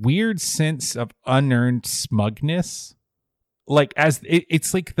like weird sense of unearned smugness. Like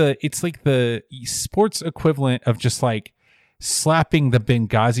it's like the sports equivalent of just like slapping the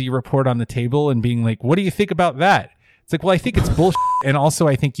Benghazi report on the table and being like, what do you think about that? It's like, well, I think it's bullshit. And also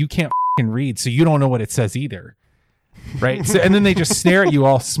I think you can't read, so you don't know what it says either. Right. So, and then they just stare at you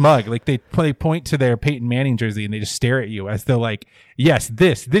all smug. Like they point to their Peyton Manning jersey and they just stare at you as though like, yes,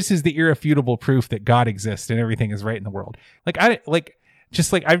 this is the irrefutable proof that God exists and everything is right in the world.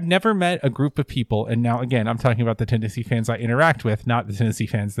 I've never met a group of people. And now, again, I'm talking about the Tennessee fans I interact with, not the Tennessee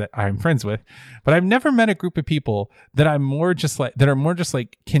fans that I'm friends with, but I've never met a group of people that are more just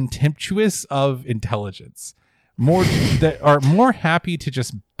like contemptuous of intelligence, that are more happy to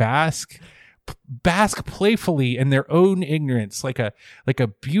just bask playfully in their own ignorance, like a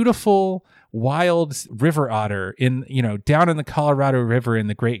beautiful wild river otter down in the Colorado River in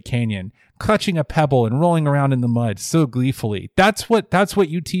the Great Canyon, clutching a pebble and rolling around in the mud so gleefully. That's what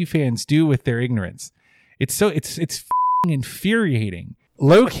UT fans do with their ignorance. It's infuriating.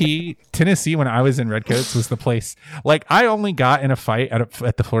 Low key, Tennessee, when I was in Redcoats, was the place. Like, I only got in a fight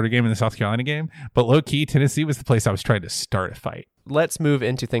at the Florida game and the South Carolina game, but low key, Tennessee was the place I was trying to start a fight. Let's move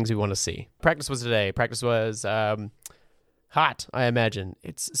into things we want to see. Practice was today. Practice was hot, I imagine.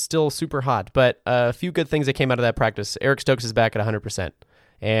 It's still super hot, but a few good things that came out of that practice. Eric Stokes is back at 100%,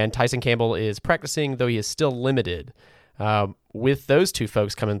 and Tyson Campbell is practicing, though he is still limited. With those two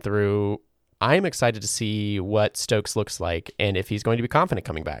folks coming through, I'm excited to see what Stokes looks like and if he's going to be confident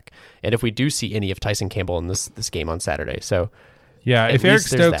coming back, and if we do see any of Tyson Campbell in this game on Saturday. So, yeah, if Eric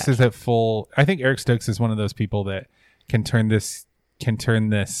Stokes is at full, I think Eric Stokes is one of those people that can turn this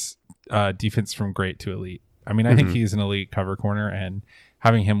defense from great to elite. I mean, I think he's an elite cover corner, and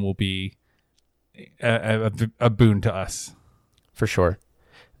having him will be a boon to us for sure.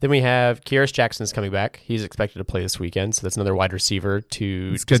 Then we have Kearis Jackson is coming back. He's expected to play this weekend, so that's another wide receiver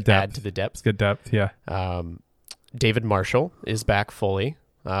to just add to the depth. It's good depth, yeah. David Marshall is back fully.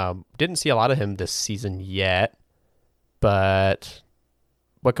 Didn't see a lot of him this season yet, but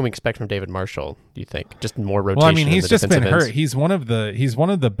what can we expect from David Marshall, do you think? Just more rotation? Well, I mean, he's just been hurt. He's one of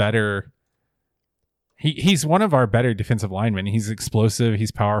the better. He's one of our better defensive linemen. He's explosive.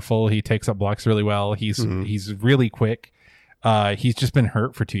 He's powerful. He takes up blocks really well. He's really quick. He's just been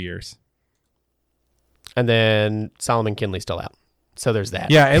hurt for 2 years. And then Solomon Kinley's still out. So there's that.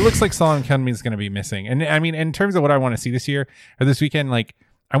 Yeah, it looks like Solomon Kinley's going to be missing. And I mean, in terms of what I want to see this year or this weekend, like,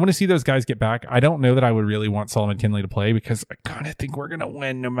 I want to see those guys get back. I don't know that I would really want Solomon Kinley to play because I kind of think we're going to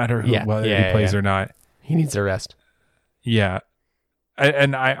win no matter whether he plays or not. He needs a rest. Yeah.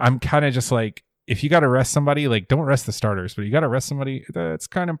 I'm kind of just like, if you got to rest somebody, like, don't rest the starters, but you got to rest somebody, that's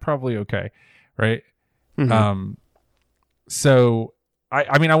kind of probably okay. Right. Mm-hmm. So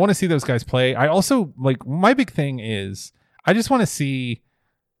I mean, I want to see those guys play. I also, like, my big thing is I want to see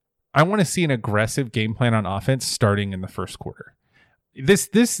an aggressive game plan on offense starting in the first quarter. This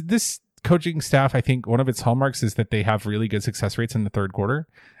coaching staff, I think one of its hallmarks is that they have really good success rates in the third quarter,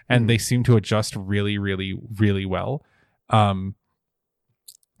 and they seem to adjust really, really, really well. But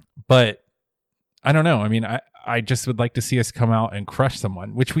I don't know. I mean, I just would like to see us come out and crush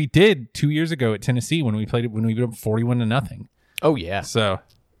someone, which we did 2 years ago at Tennessee when we beat them 41-0. Oh yeah. So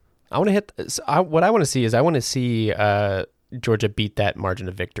I want to hit. What I want to see is Georgia beat that margin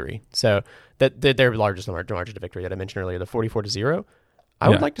of victory. So that their largest margin of victory that I mentioned earlier, the 44-0. I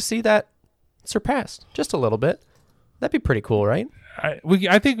would like to see that surpassed just a little bit. That'd be pretty cool, right?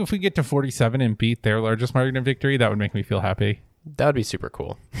 I think if we get to 47 and beat their largest margin of victory, that would make me feel happy. That would be super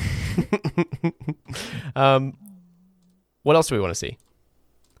cool. What else do we want to see?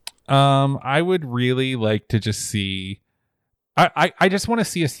 I would really like to just see. I just want to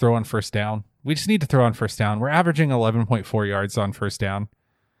see us throw on first down. We just need to throw on first down. We're averaging 11.4 yards on first down.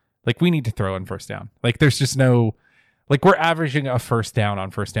 Like, we need to throw on first down. Like, there's just no. Like, we're averaging a first down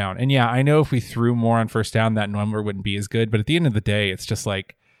on first down. And yeah, I know if we threw more on first down, that number wouldn't be as good. But at the end of the day, it's just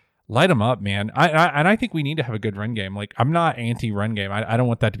like, light them up, man. I think we need to have a good run game. Like, I'm not anti-run game. I don't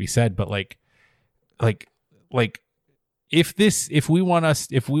want that to be said. But like, if we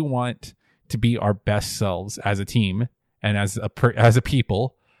want to be our best selves as a team and as a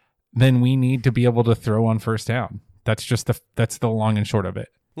people, then we need to be able to throw on first down. That's the long and short of it.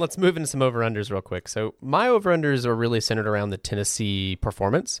 Let's move into some over-unders real quick. So my over-unders are really centered around the Tennessee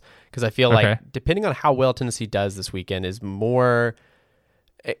performance, because I feel like depending on how well Tennessee does this weekend is more,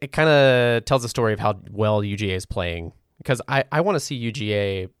 it kind of tells the story of how well UGA is playing, because I want to see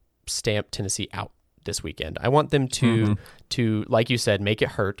UGA stamp Tennessee out this weekend. I want them to like you said, make it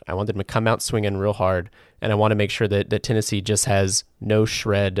hurt. I want them to come out swinging real hard, and I want to make sure that Tennessee just has no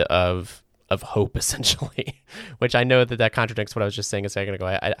shred of hope, essentially. Which I know that contradicts what I was just saying a second ago.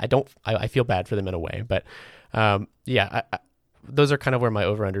 I feel bad for them in a way, but those are kind of where my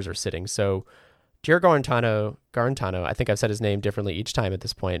over-unders are sitting. So Jared Garantano, I think I've said his name differently each time at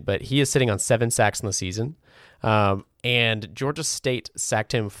this point, but he is sitting on 7 sacks in the season. And Georgia State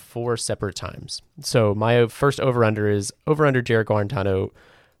sacked him 4 separate times. So my first over-under is over-under Jared Garantano,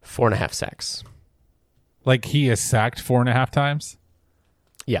 4.5 sacks. Like he is sacked 4.5 times?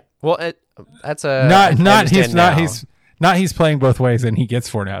 Yeah. Well, that's a... He's playing both ways and he gets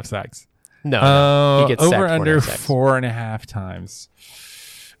 4.5 sacks. No, he gets over under 4.5 times.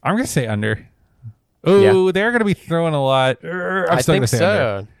 I'm gonna say under. Oh, they're gonna be throwing a lot. I'm still gonna say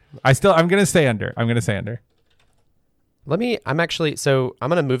under. I'm gonna say under. I'm gonna say under. I'm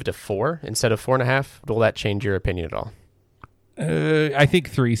gonna move it to 4 instead of 4.5. Will that change your opinion at all? I think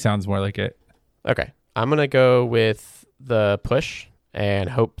 3 sounds more like it. Okay, I'm gonna go with the push and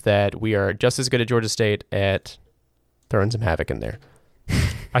hope that we are just as good at Georgia State at throwing some havoc in there.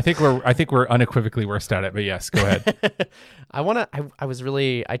 I think we're unequivocally worst at it, but yes, go ahead.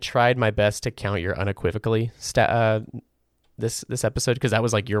 I tried my best to count your unequivocally this episode, because that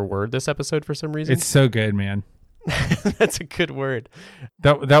was like your word this episode for some reason. It's so good, man. That's a good word.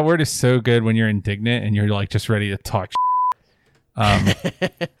 That word is so good when you're indignant and you're like just ready to talk.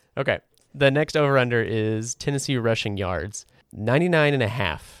 Okay. The next over under is Tennessee rushing yards,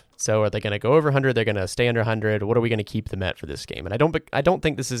 99.5. So are they going to go over 100? They're going to stay under 100. What are we going to keep them at for this game? And I don't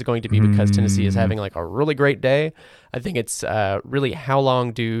think this is going to be because Tennessee is having like a really great day. I think it's really how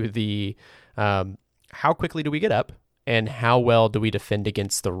long how quickly do we get up, and how well do we defend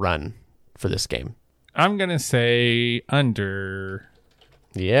against the run for this game? I'm going to say under.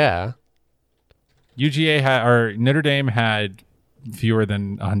 Yeah. Notre Dame had fewer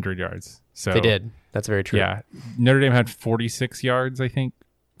than 100 yards. So they did. That's very true. Yeah. Notre Dame had 46 yards, I think.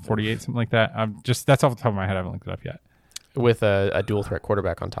 48, something like that. That's off the top of my head. I haven't looked it up yet. With a dual threat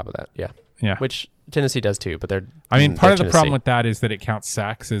quarterback on top of that. Yeah. Which Tennessee does too, but part of the problem with that is that it counts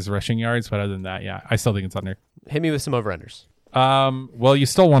sacks as rushing yards, but other than that, yeah, I still think it's under. Hit me with some over-unders. Well, you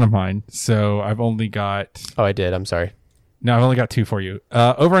stole one of mine, so I've only got... Oh, I did. I'm sorry. No, I've only got 2 for you.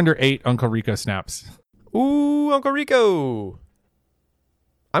 Over under 8 Uncle Rico snaps. Ooh, Uncle Rico.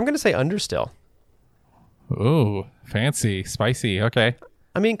 I'm going to say under still. Ooh, fancy, spicy. Okay.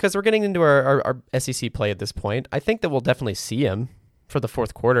 I mean, because we're getting into our SEC play at this point. I think that we'll definitely see him for the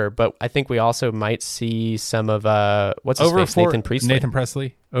fourth quarter, but I think we also might see some of Nathan Priestley. Nathan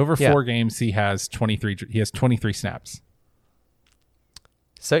Presley. Over 4 games, he has 23. He has 23 snaps.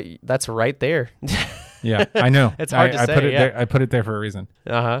 So that's right there. Yeah, I know. It's hard to say. Put it there, I put it there for a reason.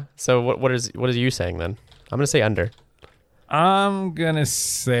 So what are you saying then? I'm gonna say under. I'm gonna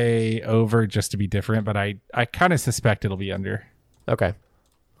say over just to be different, but I kind of suspect it'll be under. Okay.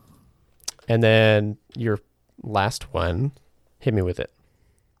 And then your last one, hit me with it.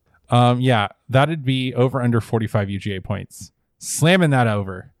 Yeah, that'd be over under 45 UGA points. Slamming that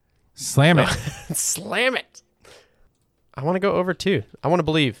over. Slam it. Slam it. I want to go over too. I want to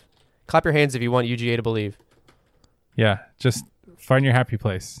believe. Clap your hands if you want UGA to believe. Yeah, just find your happy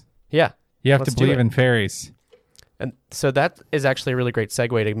place. Yeah. You have to believe in fairies. And so that is actually a really great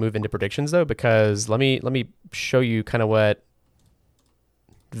segue to move into predictions though, because let me show you kind of what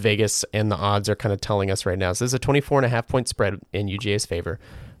Vegas and the odds are kind of telling us right now. So this is a 24.5 point spread in UGA's favor,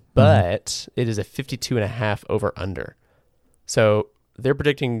 but it is a 52.5 over under. So they're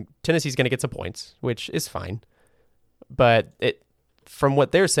predicting Tennessee's going to get some points, which is fine. But from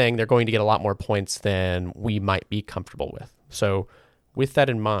what they're saying, they're going to get a lot more points than we might be comfortable with. So with that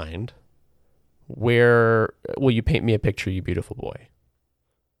in mind, where will you paint me a picture, you beautiful boy?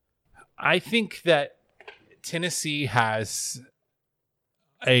 I think that Tennessee has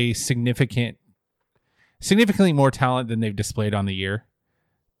a significantly more talent than they've displayed on the year.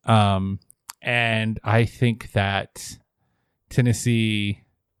 And I think that Tennessee,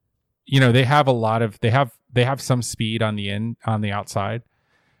 they have some speed on the outside.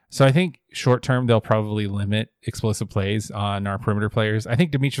 So I think short term, they'll probably limit explosive plays on our perimeter players. I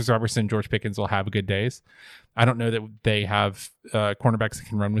think Demetrius Robertson, George Pickens will have good days. I don't know that they have cornerbacks that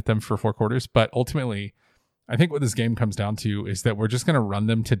can run with them for 4 quarters, but ultimately, I think what this game comes down to is that we're just going to run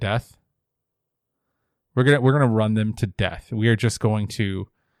them to death. We're gonna run them to death. We are just going to.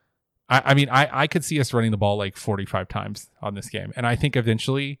 I could see us running the ball like 45 times on this game, and I think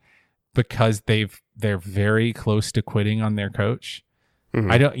eventually, because they're very close to quitting on their coach.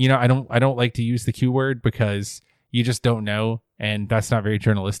 Mm-hmm. I don't like to use the Q word because you just don't know, and that's not very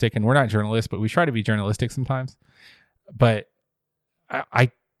journalistic. And we're not journalists, but we try to be journalistic sometimes. But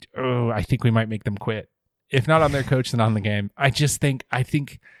I think we might make them quit. If not on their coach, then on the game. I think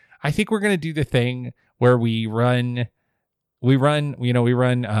we're gonna do the thing where we run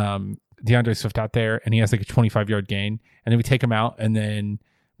DeAndre Swift out there, and he has like a 25-yard gain, and then we take him out, and then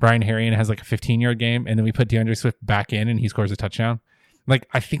Brian Herrien has like a 15-yard game, and then we put DeAndre Swift back in, and he scores a touchdown. Like,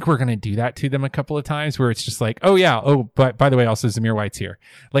 I think we're gonna do that to them a couple of times, where it's just like, but by the way, also Zamir White's here.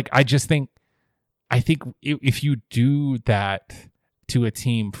 Like, I think if you do that to a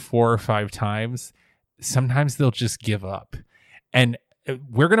team 4 or 5 times, sometimes they'll just give up. And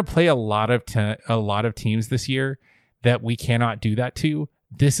we're going to play a lot of teams this year that we cannot do that to.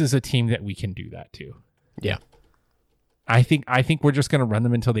 This is a team that we can do that to. Yeah. I think we're just going to run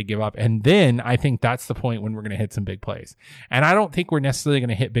them until they give up. And then I think that's the point when we're going to hit some big plays. And I don't think we're necessarily going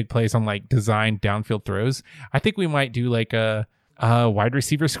to hit big plays on like designed downfield throws. I think we might do like a wide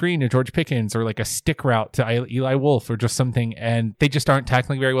receiver screen to George Pickens, or like a stick route to Eli Wolf, or just something. And they just aren't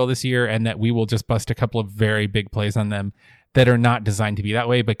tackling very well this year, and that we will just bust a couple of very big plays on them that are not designed to be that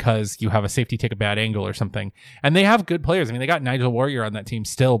way, because you have a safety take a bad angle or something. And they have good players. I mean, they got Nigel Warrior on that team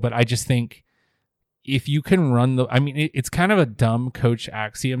still, but I just think if you can run it's kind of a dumb coach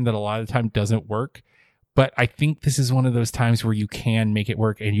axiom that a lot of the time doesn't work, but I think this is one of those times where you can make it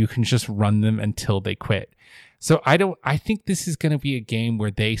work, and you can just run them until they quit. So I think this is going to be a game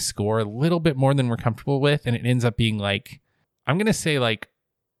where they score a little bit more than we're comfortable with, and it ends up being like, I'm going to say like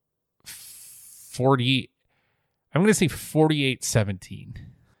 48-17.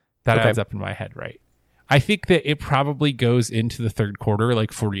 That adds up in my head, right? I think that it probably goes into the third quarter like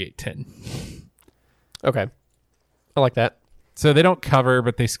 48-10. Okay. I like that. So they don't cover,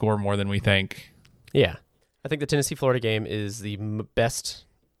 but they score more than we think. Yeah. I think the Tennessee-Florida game is the best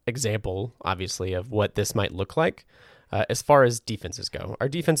example, obviously, of what this might look like as far as defenses go. Our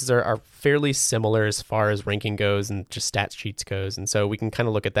defenses are fairly similar as far as ranking goes and just stat sheets goes, and so we can kind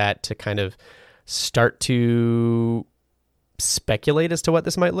of look at that to kind of start to speculate as to what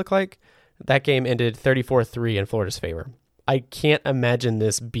this might look like. That game ended 34-3 in Florida's favor. I can't imagine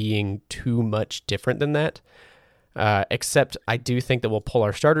this being too much different than that, except I do think that we'll pull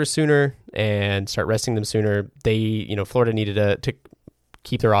our starters sooner and start resting them sooner. Florida needed to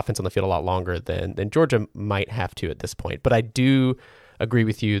keep their offense on the field a lot longer than Georgia might have to at this point. But I do agree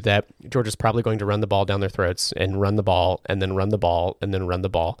with you that Georgia's probably going to run the ball down their throats and run the ball and then run the ball and then run the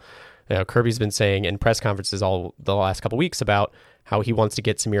ball. Kirby's been saying in press conferences all the last couple of weeks about how he wants to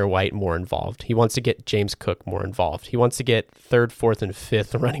get Zamir White more involved. He wants to get James Cook more involved. He wants to get 3rd, 4th, and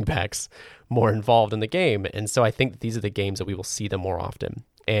 5th running backs more involved in the game. And so I think these are the games that we will see them more often.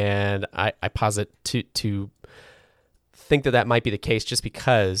 And I posit to think that might be the case just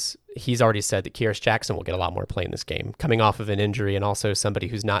because he's already said that Kearis Jackson will get a lot more play in this game, coming off of an injury and also somebody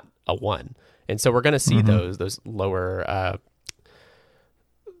who's not a 1. And so we're going to see those lower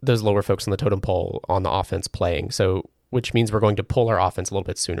folks on the totem pole on the offense playing. So, which means we're going to pull our offense a little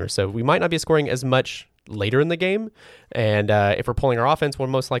bit sooner. So we might not be scoring as much later in the game. And if we're pulling our offense, we'll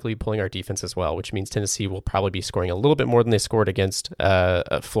most likely be pulling our defense as well, which means Tennessee will probably be scoring a little bit more than they scored against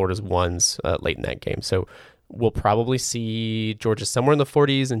Florida's 1s late in that game. So we'll probably see Georgia somewhere in the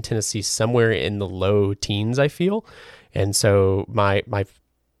 40s and Tennessee somewhere in the low teens, I feel. And so my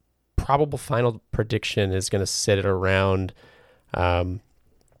probable final prediction is going to sit at around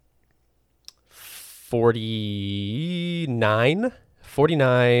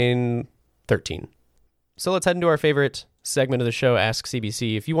 49-13. So let's head into our favorite segment of the show, Ask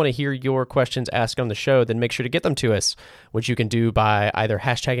CBC. If you want to hear your questions asked on the show, then make sure to get them to us, which you can do by either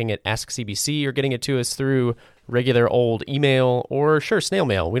hashtagging it AskCBC or getting it to us through regular old email or, snail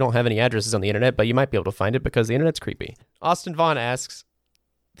mail. We don't have any addresses on the internet, but you might be able to find it because the internet's creepy. Austin Vaughn asks,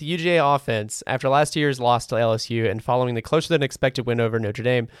 the UGA offense, after last year's loss to LSU and following the closer-than-expected win over Notre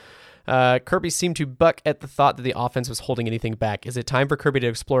Dame, Kirby seemed to buck at the thought that the offense was holding anything back. Is it time for Kirby to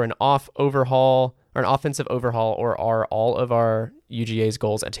explore an offensive overhaul, or are all of our UGA's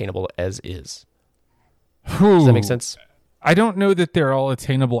goals attainable as is? Does that make sense? I don't know that they're all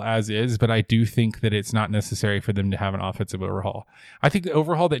attainable as is, but I do think that it's not necessary for them to have an offensive overhaul. I think the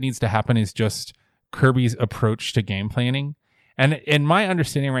overhaul that needs to happen is just Kirby's approach to game planning. And my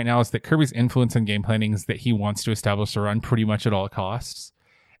understanding right now is that Kirby's influence in game planning is that he wants to establish a run pretty much at all costs.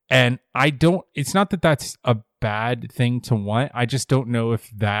 And it's not that that's a bad thing to want. I just don't know if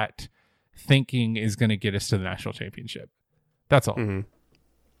that thinking is going to get us to the national championship. That's all. Mm-hmm.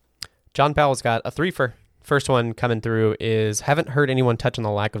 John Powell's got a 3-fer. First one coming through is, haven't heard anyone touch on the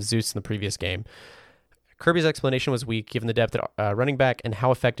lack of Zeus in the previous game. Kirby's explanation was weak given the depth at running back and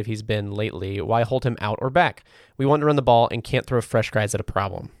how effective he's been lately. Why hold him out or back? We want to run the ball and can't throw fresh guys at a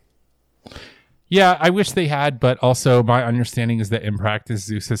problem. Yeah, I wish they had, but also my understanding is that in practice,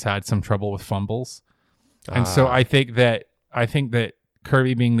 Zeus has had some trouble with fumbles. And so I think that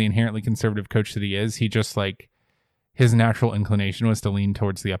Kirby, being the inherently conservative coach that he is, he just like his natural inclination was to lean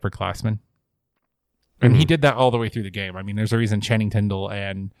towards the upperclassmen. And he did that all the way through the game. I mean, there's a reason Channing Tindall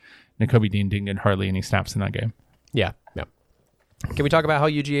and Nakobe Dean didn't get hardly any snaps in that game. Yeah. Can we talk about how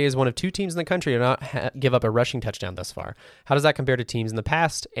UGA is one of 2 teams in the country to not give up a rushing touchdown thus far? How does that compare to teams in the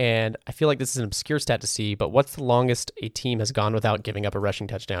past? And I feel like this is an obscure stat to see, but what's the longest a team has gone without giving up a rushing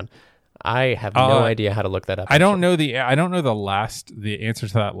touchdown? I have no idea how to look that up. I don't know the answer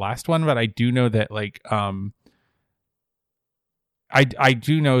to that last one, but I do know that I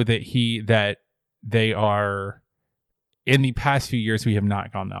do know that they are, in the past few years, we have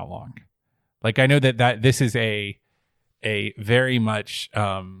not gone that long. Like, I know that this is a very much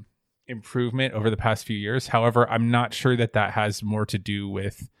improvement over the past few years. However, I'm not sure that has more to do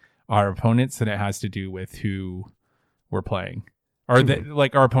with our opponents than it has to do with who we're playing, or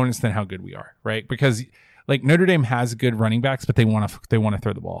our opponents than how good we are, right? Because like Notre Dame has good running backs, but they want to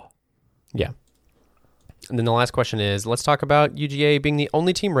throw the ball. Yeah. And then the last question is, let's talk about UGA being the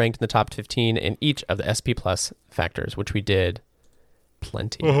only team ranked in the top 15 in each of the SP Plus factors, which we did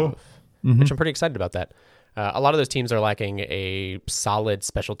plenty of, which I'm pretty excited about that. A lot of those teams are lacking a solid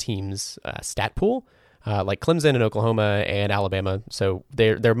special teams stat pool, like Clemson and Oklahoma and Alabama. So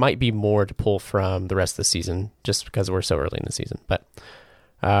there might be more to pull from the rest of the season just because we're so early in the season. But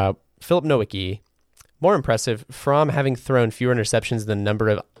Philip Nowicki, more impressive from having thrown fewer interceptions than the number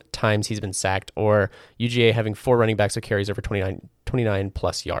of times he's been sacked, or UGA having 4 running backs who carries over 29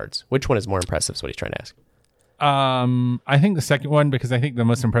 plus yards. Which one is more impressive is what he's trying to ask. I think the second one, because I think the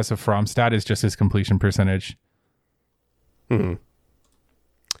most impressive from stat is just his completion percentage.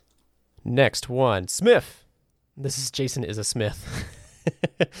 Next one, Smith. This is Jason is a Smith.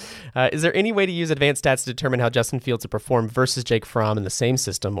 Is there any way to use advanced stats to determine how Justin Fields will perform versus Jake Fromm in the same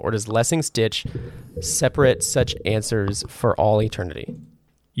system, or does Lessing Stitch separate such answers for all eternity?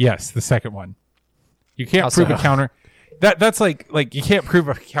 Yes, the second one. You can't prove a counter. That's like you can't prove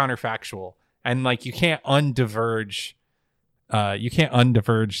a counterfactual, and like you can't undiverge. You can't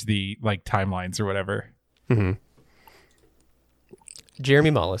undiverge the like timelines or whatever.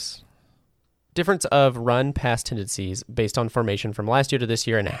 Jeremy Mullis. Difference of run pass tendencies based on formation from last year to this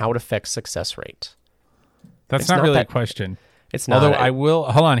year and how it affects success rate. That's not really a question. It's not. Although I will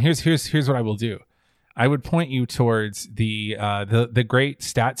hold on. Here's what I will do. I would point you towards the great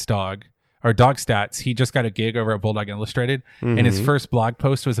stats dog or dog stats. He just got a gig over at Bulldog Illustrated, and his first blog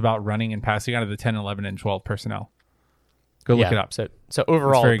post was about running and passing out of the 10, 11, and 12 personnel. Go look it up. So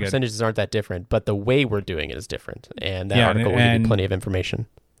overall, percentages aren't that different, but the way we're doing it is different, and that article will give you plenty of information.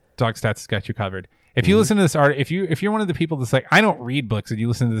 Dog Stats has got you covered. If you listen to this art, if you're one of the people that's like, I don't read books, and you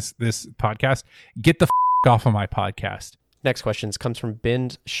listen to this podcast, get the off of my podcast. Next question comes from Ben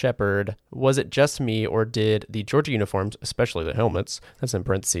Shepard. Was it just me, or did the Georgia uniforms, especially the helmets, that's in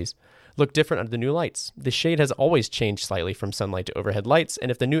parentheses, look different under the new lights? The shade has always changed slightly from sunlight to overhead lights, and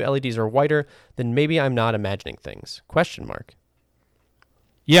if the new LEDs are whiter, then maybe I'm not imagining things. ?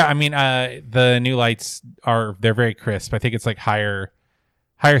 Yeah, I mean, the new lights they're very crisp. I think it's like higher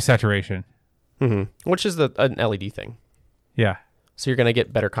saturation. Which is an LED thing. Yeah. So you're going to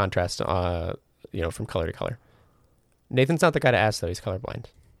get better contrast, from color to color. Nathan's not the guy to ask, though. He's colorblind.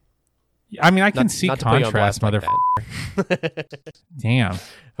 I mean, I can see contrast, motherfucker. Damn.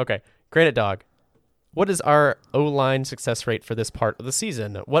 Okay. Granite Dog. What is our O-line success rate for this part of the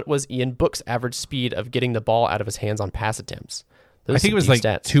season? What was Ian Book's average speed of getting the ball out of his hands on pass attempts? I think it was like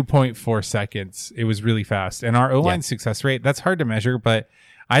 2.4 seconds. It was really fast. And our O-line success rate, that's hard to measure, but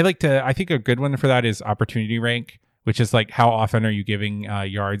I think a good one for that is opportunity rank, which is like how often are you giving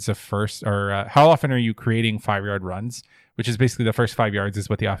yards of first, or how often are you creating 5-yard runs, which is basically the first 5 yards is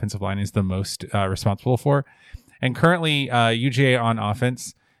what the offensive line is the most responsible for. And currently UGA on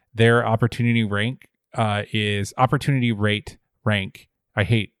offense, their opportunity rank is opportunity rate rank. I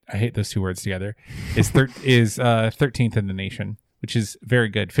hate those two words together. Is 13th in the nation, which is very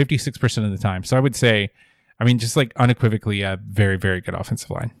good, 56% of the time. So I would say, I mean, just like unequivocally a very, very good offensive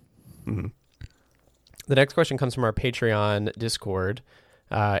line. The next question comes from our Patreon Discord.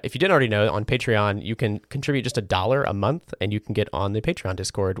 If you didn't already know, on Patreon, you can contribute just $1 a month, and you can get on the Patreon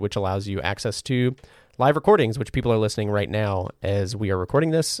Discord, which allows you access to live recordings, which people are listening right now as we are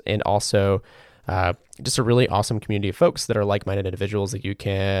recording this, and also just a really awesome community of folks that are like-minded individuals that you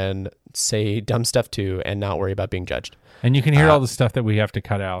can say dumb stuff to and not worry about being judged. And you can hear all the stuff that we have to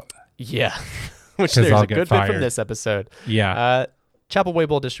cut out. Yeah. which there's I'll a get good fired. bit from this episode. Yeah. Chapel Way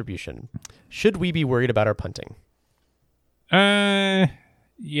Bowl distribution. Should we be worried about our punting?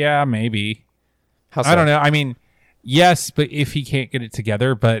 Yeah, maybe. How so? I don't know. I mean, yes, but if he can't get it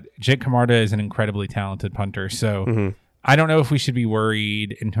together, but Jake Camarda is an incredibly talented punter, so I don't know if we should be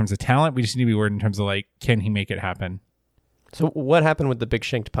worried in terms of talent. We just need to be worried in terms of like, can he make it happen? So what happened with the big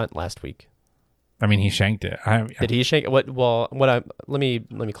shanked punt last week? I mean, he shanked it. Did he shank what? Well, let me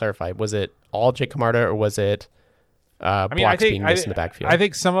clarify. Was it all Jake Camarda, or was it blocks being missed in the backfield? I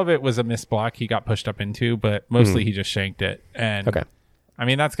think some of it was a missed block he got pushed up into, but mostly he just shanked it. And okay. I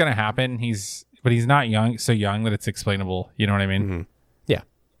mean, that's going to happen. But he's not so young that it's explainable. You know what I mean? Yeah.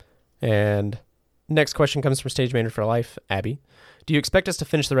 And next question comes from Stage Manager for Life, Abby. Do you expect us to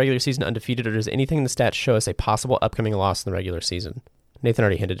finish the regular season undefeated, or does anything in the stats show us a possible upcoming loss in the regular season? Nathan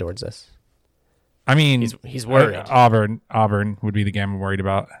already hinted towards this. I mean, he's worried. Auburn would be the game I'm worried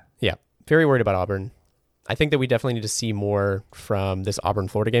about. Yeah, very worried about Auburn. I think that we definitely need to see more from this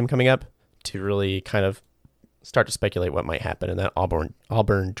Auburn-Florida game coming up to really kind of start to speculate what might happen in that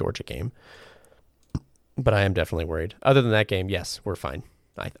Auburn-Georgia game. But I am definitely worried. Other than that game, yes, we're fine.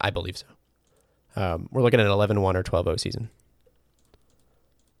 I believe so. We're looking at an 11-1 or 12-0 season.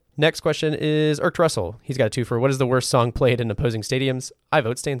 Next question is Irked Russell. He's got a two for what is the worst song played in opposing stadiums? I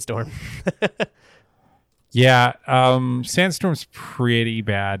vote Sandstorm. Yeah, Sandstorm's pretty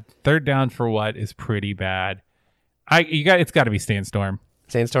bad. Third Down for What is pretty bad. It's got to be Sandstorm.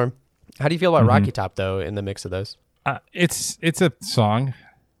 Sandstorm. How do you feel about Rocky Top though in the mix of those? It's a song.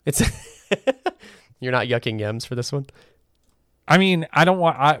 It's You're not yucking yums for this one? I mean, I don't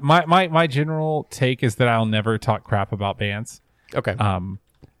want my general take is that I'll never talk crap about bands. Okay.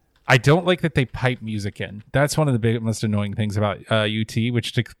 I don't like that they pipe music in. That's one of the most annoying things about UT,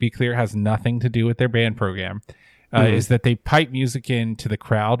 which to be clear has nothing to do with their band program, is that they pipe music into the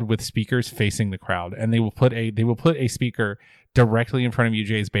crowd with speakers facing the crowd, and they will put a speaker directly in front of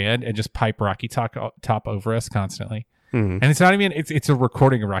UJ's band and just pipe Rocky Top over us constantly. And it's not even it's a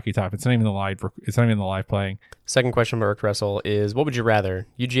recording of Rocky Top. It's not even the live playing. Second question from Irked Russell is what would you rather?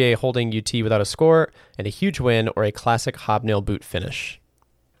 UGA holding UT without a score and a huge win, or a classic hobnail boot finish?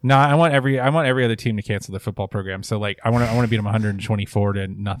 No, I want every other team to cancel the football program. So like I want to beat them 124 to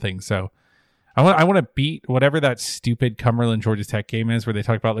nothing. So I want to beat whatever that stupid Cumberland Georgia Tech game is where they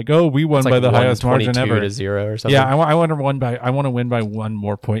talk about like, oh, we won by the highest margin ever. 122-0 or something. Yeah, I want to win by one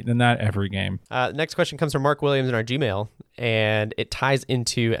more point than that every game. Next question comes from Mark Williams in our Gmail, and it ties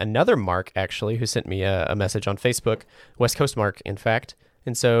into another Mark actually who sent me a message on Facebook, West Coast Mark, in fact.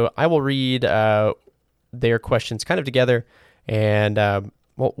 And so I will read their questions kind of together, and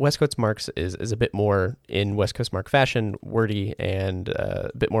well, West Coast Marks is a bit more in West Coast Mark fashion, wordy, and a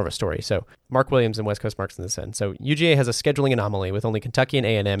bit more of a story. So Mark Williams and West Coast Marks in this end. So UGA has a scheduling anomaly with only Kentucky and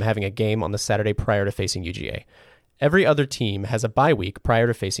A&M having a game on the Saturday prior to facing UGA. Every other team has a bye week prior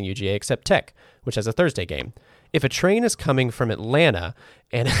to facing UGA except Tech, which has a Thursday game. If a train is coming from Atlanta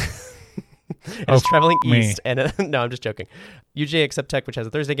and is traveling east, and no, I'm just joking. UGA except Tech, which has a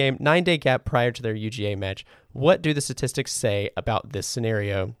Thursday game, 9-day gap prior to their UGA match. What do the statistics say about this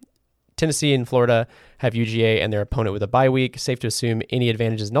scenario? Tennessee and Florida have UGA and their opponent with a bye week. Safe to assume any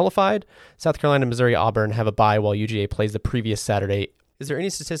advantage is nullified. South Carolina, Missouri, Auburn have a bye while UGA plays the previous Saturday. Is there any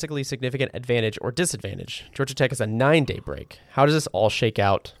statistically significant advantage or disadvantage? Georgia Tech has a 9-day break. How does this all shake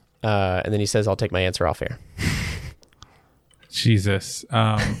out? And then he says, I'll take my answer off air. Jesus.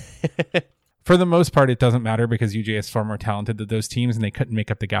 For the most part, it doesn't matter because UGA is far more talented than those teams, and they couldn't make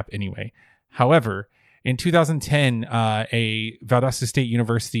up the gap anyway. However, in 2010, a Valdosta State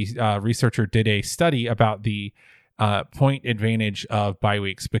University researcher did a study about the point advantage of bye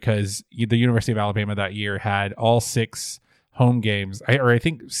weeks because the University of Alabama that year had all 6 home games, I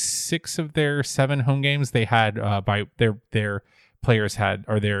think 6 of their 7 home games they had by their players had,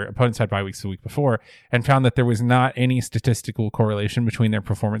 or their opponents had bye weeks the week before, and found that there was not any statistical correlation between their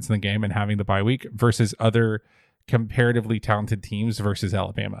performance in the game and having the bye week versus other comparatively talented teams versus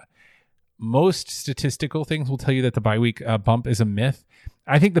Alabama. Most statistical things will tell you that the bye week bump is a myth.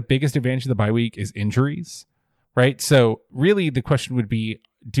 I think the biggest advantage of the bye week is injuries, right? So really the question would be,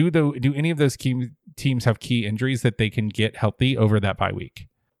 do any of those teams have key injuries that they can get healthy over that bye week?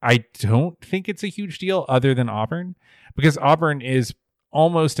 I don't think it's a huge deal other than Auburn, because Auburn is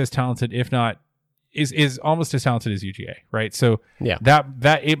almost as talented, if not is almost as talented as UGA, right? So yeah,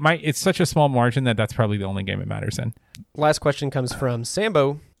 it's such a small margin that's probably the only game it matters in. Last question comes from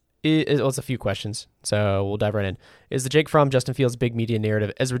Sambo. It's a few questions, so we'll dive right in. Is the Jake Fromm, Justin Fields big media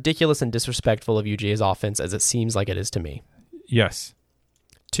narrative as ridiculous and disrespectful of UGA's offense as it seems like it is to me? Yes.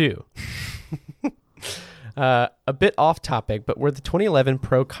 2. A bit off topic, but were the 2011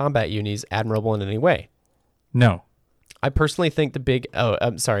 Pro Combat Unis admirable in any way? No. I personally think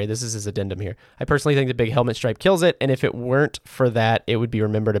I'm sorry, this is his addendum here. I personally think the big helmet stripe kills it, and if it weren't for that, it would be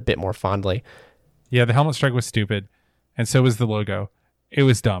remembered a bit more fondly. Yeah, the helmet strike was stupid, and so was the logo. It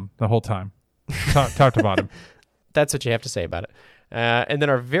was dumb the whole time, top to bottom. That's what you have to say about it. And then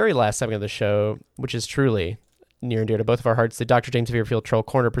our very last segment of the show, which is truly near and dear to both of our hearts, the Dr. James Fairfield Troll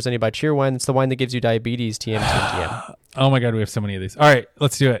Corner, presented by Cheerwine. It's the wine that gives you diabetes, TM. Oh my God, we have so many of these. All right,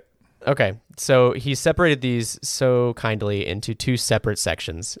 let's do it. Okay, so he separated these so kindly into two separate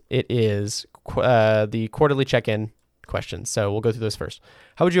sections. It is the quarterly check-in questions, so we'll go through those first.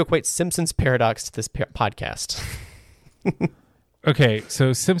 How would you equate Simpson's Paradox to this podcast? Okay,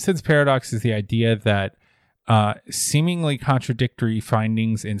 so Simpson's Paradox is the idea that seemingly contradictory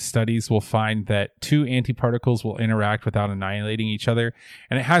findings in studies will find that two antiparticles will interact without annihilating each other.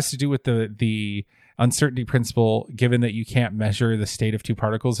 And it has to do with the uncertainty principle, given that you can't measure the state of two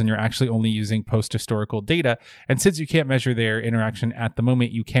particles and you're actually only using post-historical data. And since you can't measure their interaction at the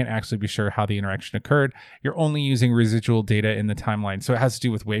moment, you can't actually be sure how the interaction occurred. You're only using residual data in the timeline. So it has to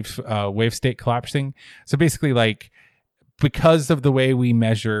do with wave state collapsing. So basically, like, because of the way we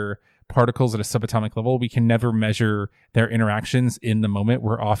measure particles at a subatomic level, we can never measure their interactions in the moment.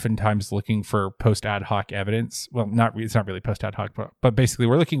 We're oftentimes looking for post ad hoc evidence. Well, it's not really post ad hoc, but basically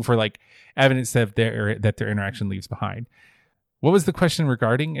we're looking for like evidence that their interaction leaves behind. What was the question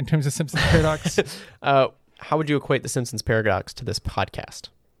regarding in terms of Simpsons Paradox? How would you equate the Simpsons Paradox to this podcast?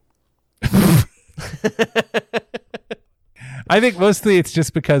 I think mostly it's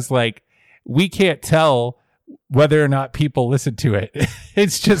just because like we can't tell whether or not people listen to it.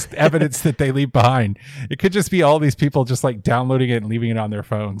 It's just evidence that they leave behind. It could just be all these people just like downloading it and leaving it on their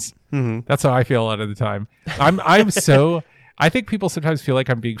phones. Mm-hmm. That's how I feel a lot of the time. I think people sometimes feel like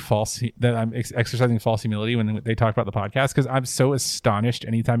I'm being false, that I'm exercising false humility when they talk about the podcast, because I'm so astonished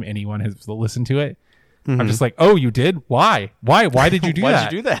anytime anyone has listened to it. Mm-hmm. I'm just like, oh, you did? Why did you do that? Why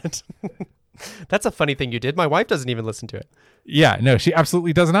did you do that? That's a funny thing you did. My wife doesn't even listen to it. Yeah, no, she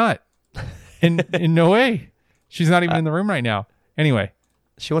absolutely does not. In no way. She's not even in the room right now. Anyway.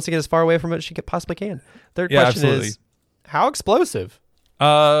 She wants to get as far away from it as she possibly can. Third question is, how explosive?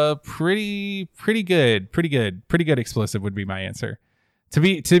 Pretty good. Pretty good explosive would be my answer. To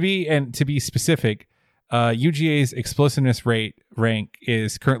be specific, UGA's explosiveness rank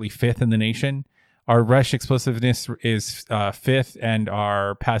is currently 5th in the nation. Our rush explosiveness is 5th, and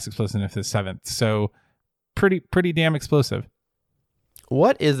our pass explosiveness is 7th. So pretty damn explosive.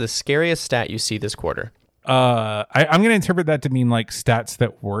 What is the scariest stat you see this quarter? I'm going to interpret that to mean like stats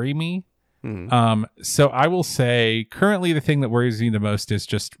that worry me. So I will say currently the thing that worries me the most is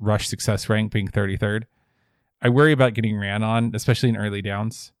just rush success rank being 33rd. I worry about getting ran on, especially in early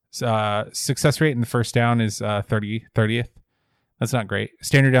downs. Success rate in the first down is 30th. That's not great.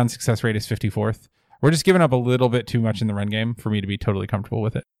 Standard down success rate is 54th. We're just giving up a little bit too much in the run game for me to be totally comfortable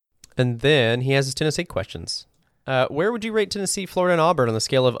with it. And then he has his Tennessee questions. Where would you rate Tennessee, Florida, and Auburn on the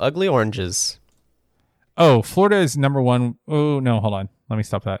scale of ugly oranges? Oh, Florida is number 1. Oh, no, hold on. Let me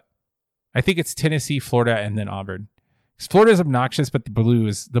stop that. I think it's Tennessee, Florida, and then Auburn. Florida is obnoxious, but the blue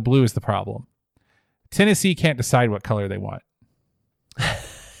is the problem. Tennessee can't decide what color they want.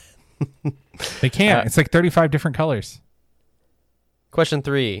 They can't. It's like 35 different colors. Question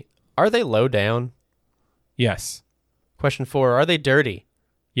 3. Are they low down? Yes. Question 4. Are they dirty?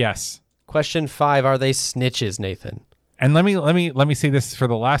 Yes. Question 5. Are they snitches, Nathan? And let me say this for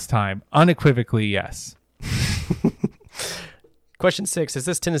the last time. Unequivocally, yes. Question 6. Is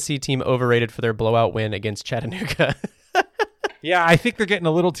this Tennessee team overrated for their blowout win against Chattanooga? Yeah, I think they're getting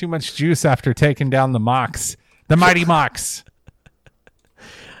a little too much juice after taking down the Mocs. The mighty Mocs.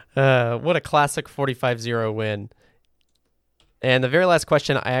 What a classic 45-0 win. And the very last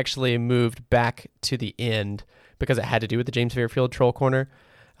question, I actually moved back to the end because it had to do with the James Fairfield Troll Corner.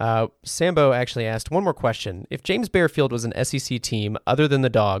 Sambo actually asked one more question. If James Fairfield was an SEC team other than the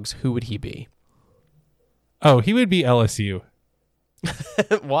Dogs, who would he be? Oh, he would be LSU.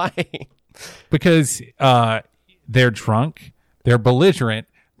 Why? Because they're drunk, they're belligerent,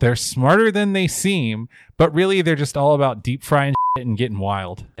 they're smarter than they seem, but really they're just all about deep frying shit and getting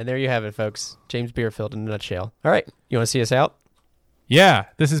wild. And there you have it, folks. James Fairfield in a nutshell. All right, you want to see us out? Yeah,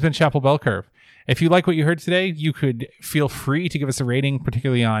 this has been Chapel Bell Curve. If you like what you heard today, you could feel free to give us a rating,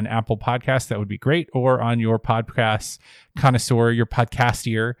 particularly on Apple Podcasts. That would be great. Or on your podcast connoisseur, your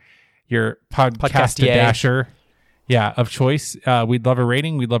podcastier, your podcaster-dasher, of choice. We'd love a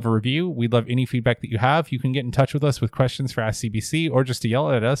rating. We'd love a review. We'd love any feedback that you have. You can get in touch with us with questions for Ask CBC or just to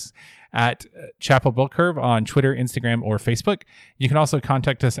yell at us at Chapel Bell Curve on Twitter, Instagram, or Facebook. You can also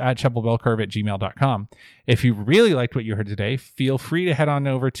contact us at chapelbellcurve@gmail.com. If you really liked what you heard today, feel free to head on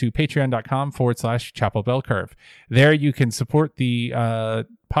over to patreon.com/Chapel Bell Curve. There you can support the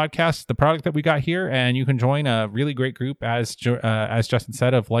podcast, the product that we got here, and you can join a really great group, as Justin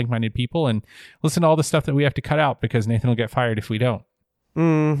said, of like-minded people, and listen to all the stuff that we have to cut out because Nathan will get fired if we don't.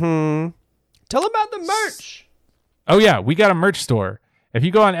 Tell about the merch. Oh yeah, we got a merch store. If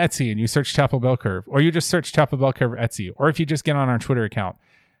you go on Etsy and you search Chapel Bell Curve, or you just search Chapel Bell Curve Etsy, or if you just get on our Twitter account,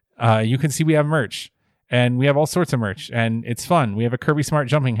 you can see we have merch. And we have all sorts of merch, and it's fun. We have a Kirby Smart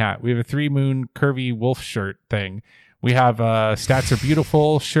jumping hat. We have a 3 Moon Curvy wolf shirt thing. We have a Stats Are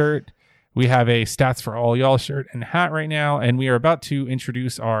Beautiful shirt. We have a Stats for All Y'all shirt and hat right now. And we are about to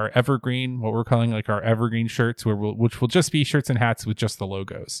introduce our evergreen, what we're calling like our evergreen shirts, which will just be shirts and hats with just the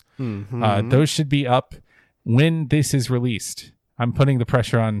logos. Those should be up when this is released. I'm putting the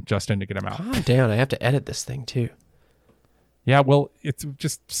pressure on Justin to get them out. Calm down. I have to edit this thing too. Yeah, well, it's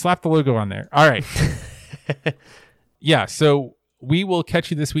just slap the logo on there. All right. Yeah, so we will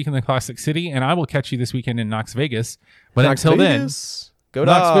catch you this week in the Classic City, and I will catch you this weekend in Knox Vegas. But until then, go Dogs.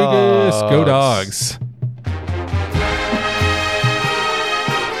 Knox Vegas, go Dogs.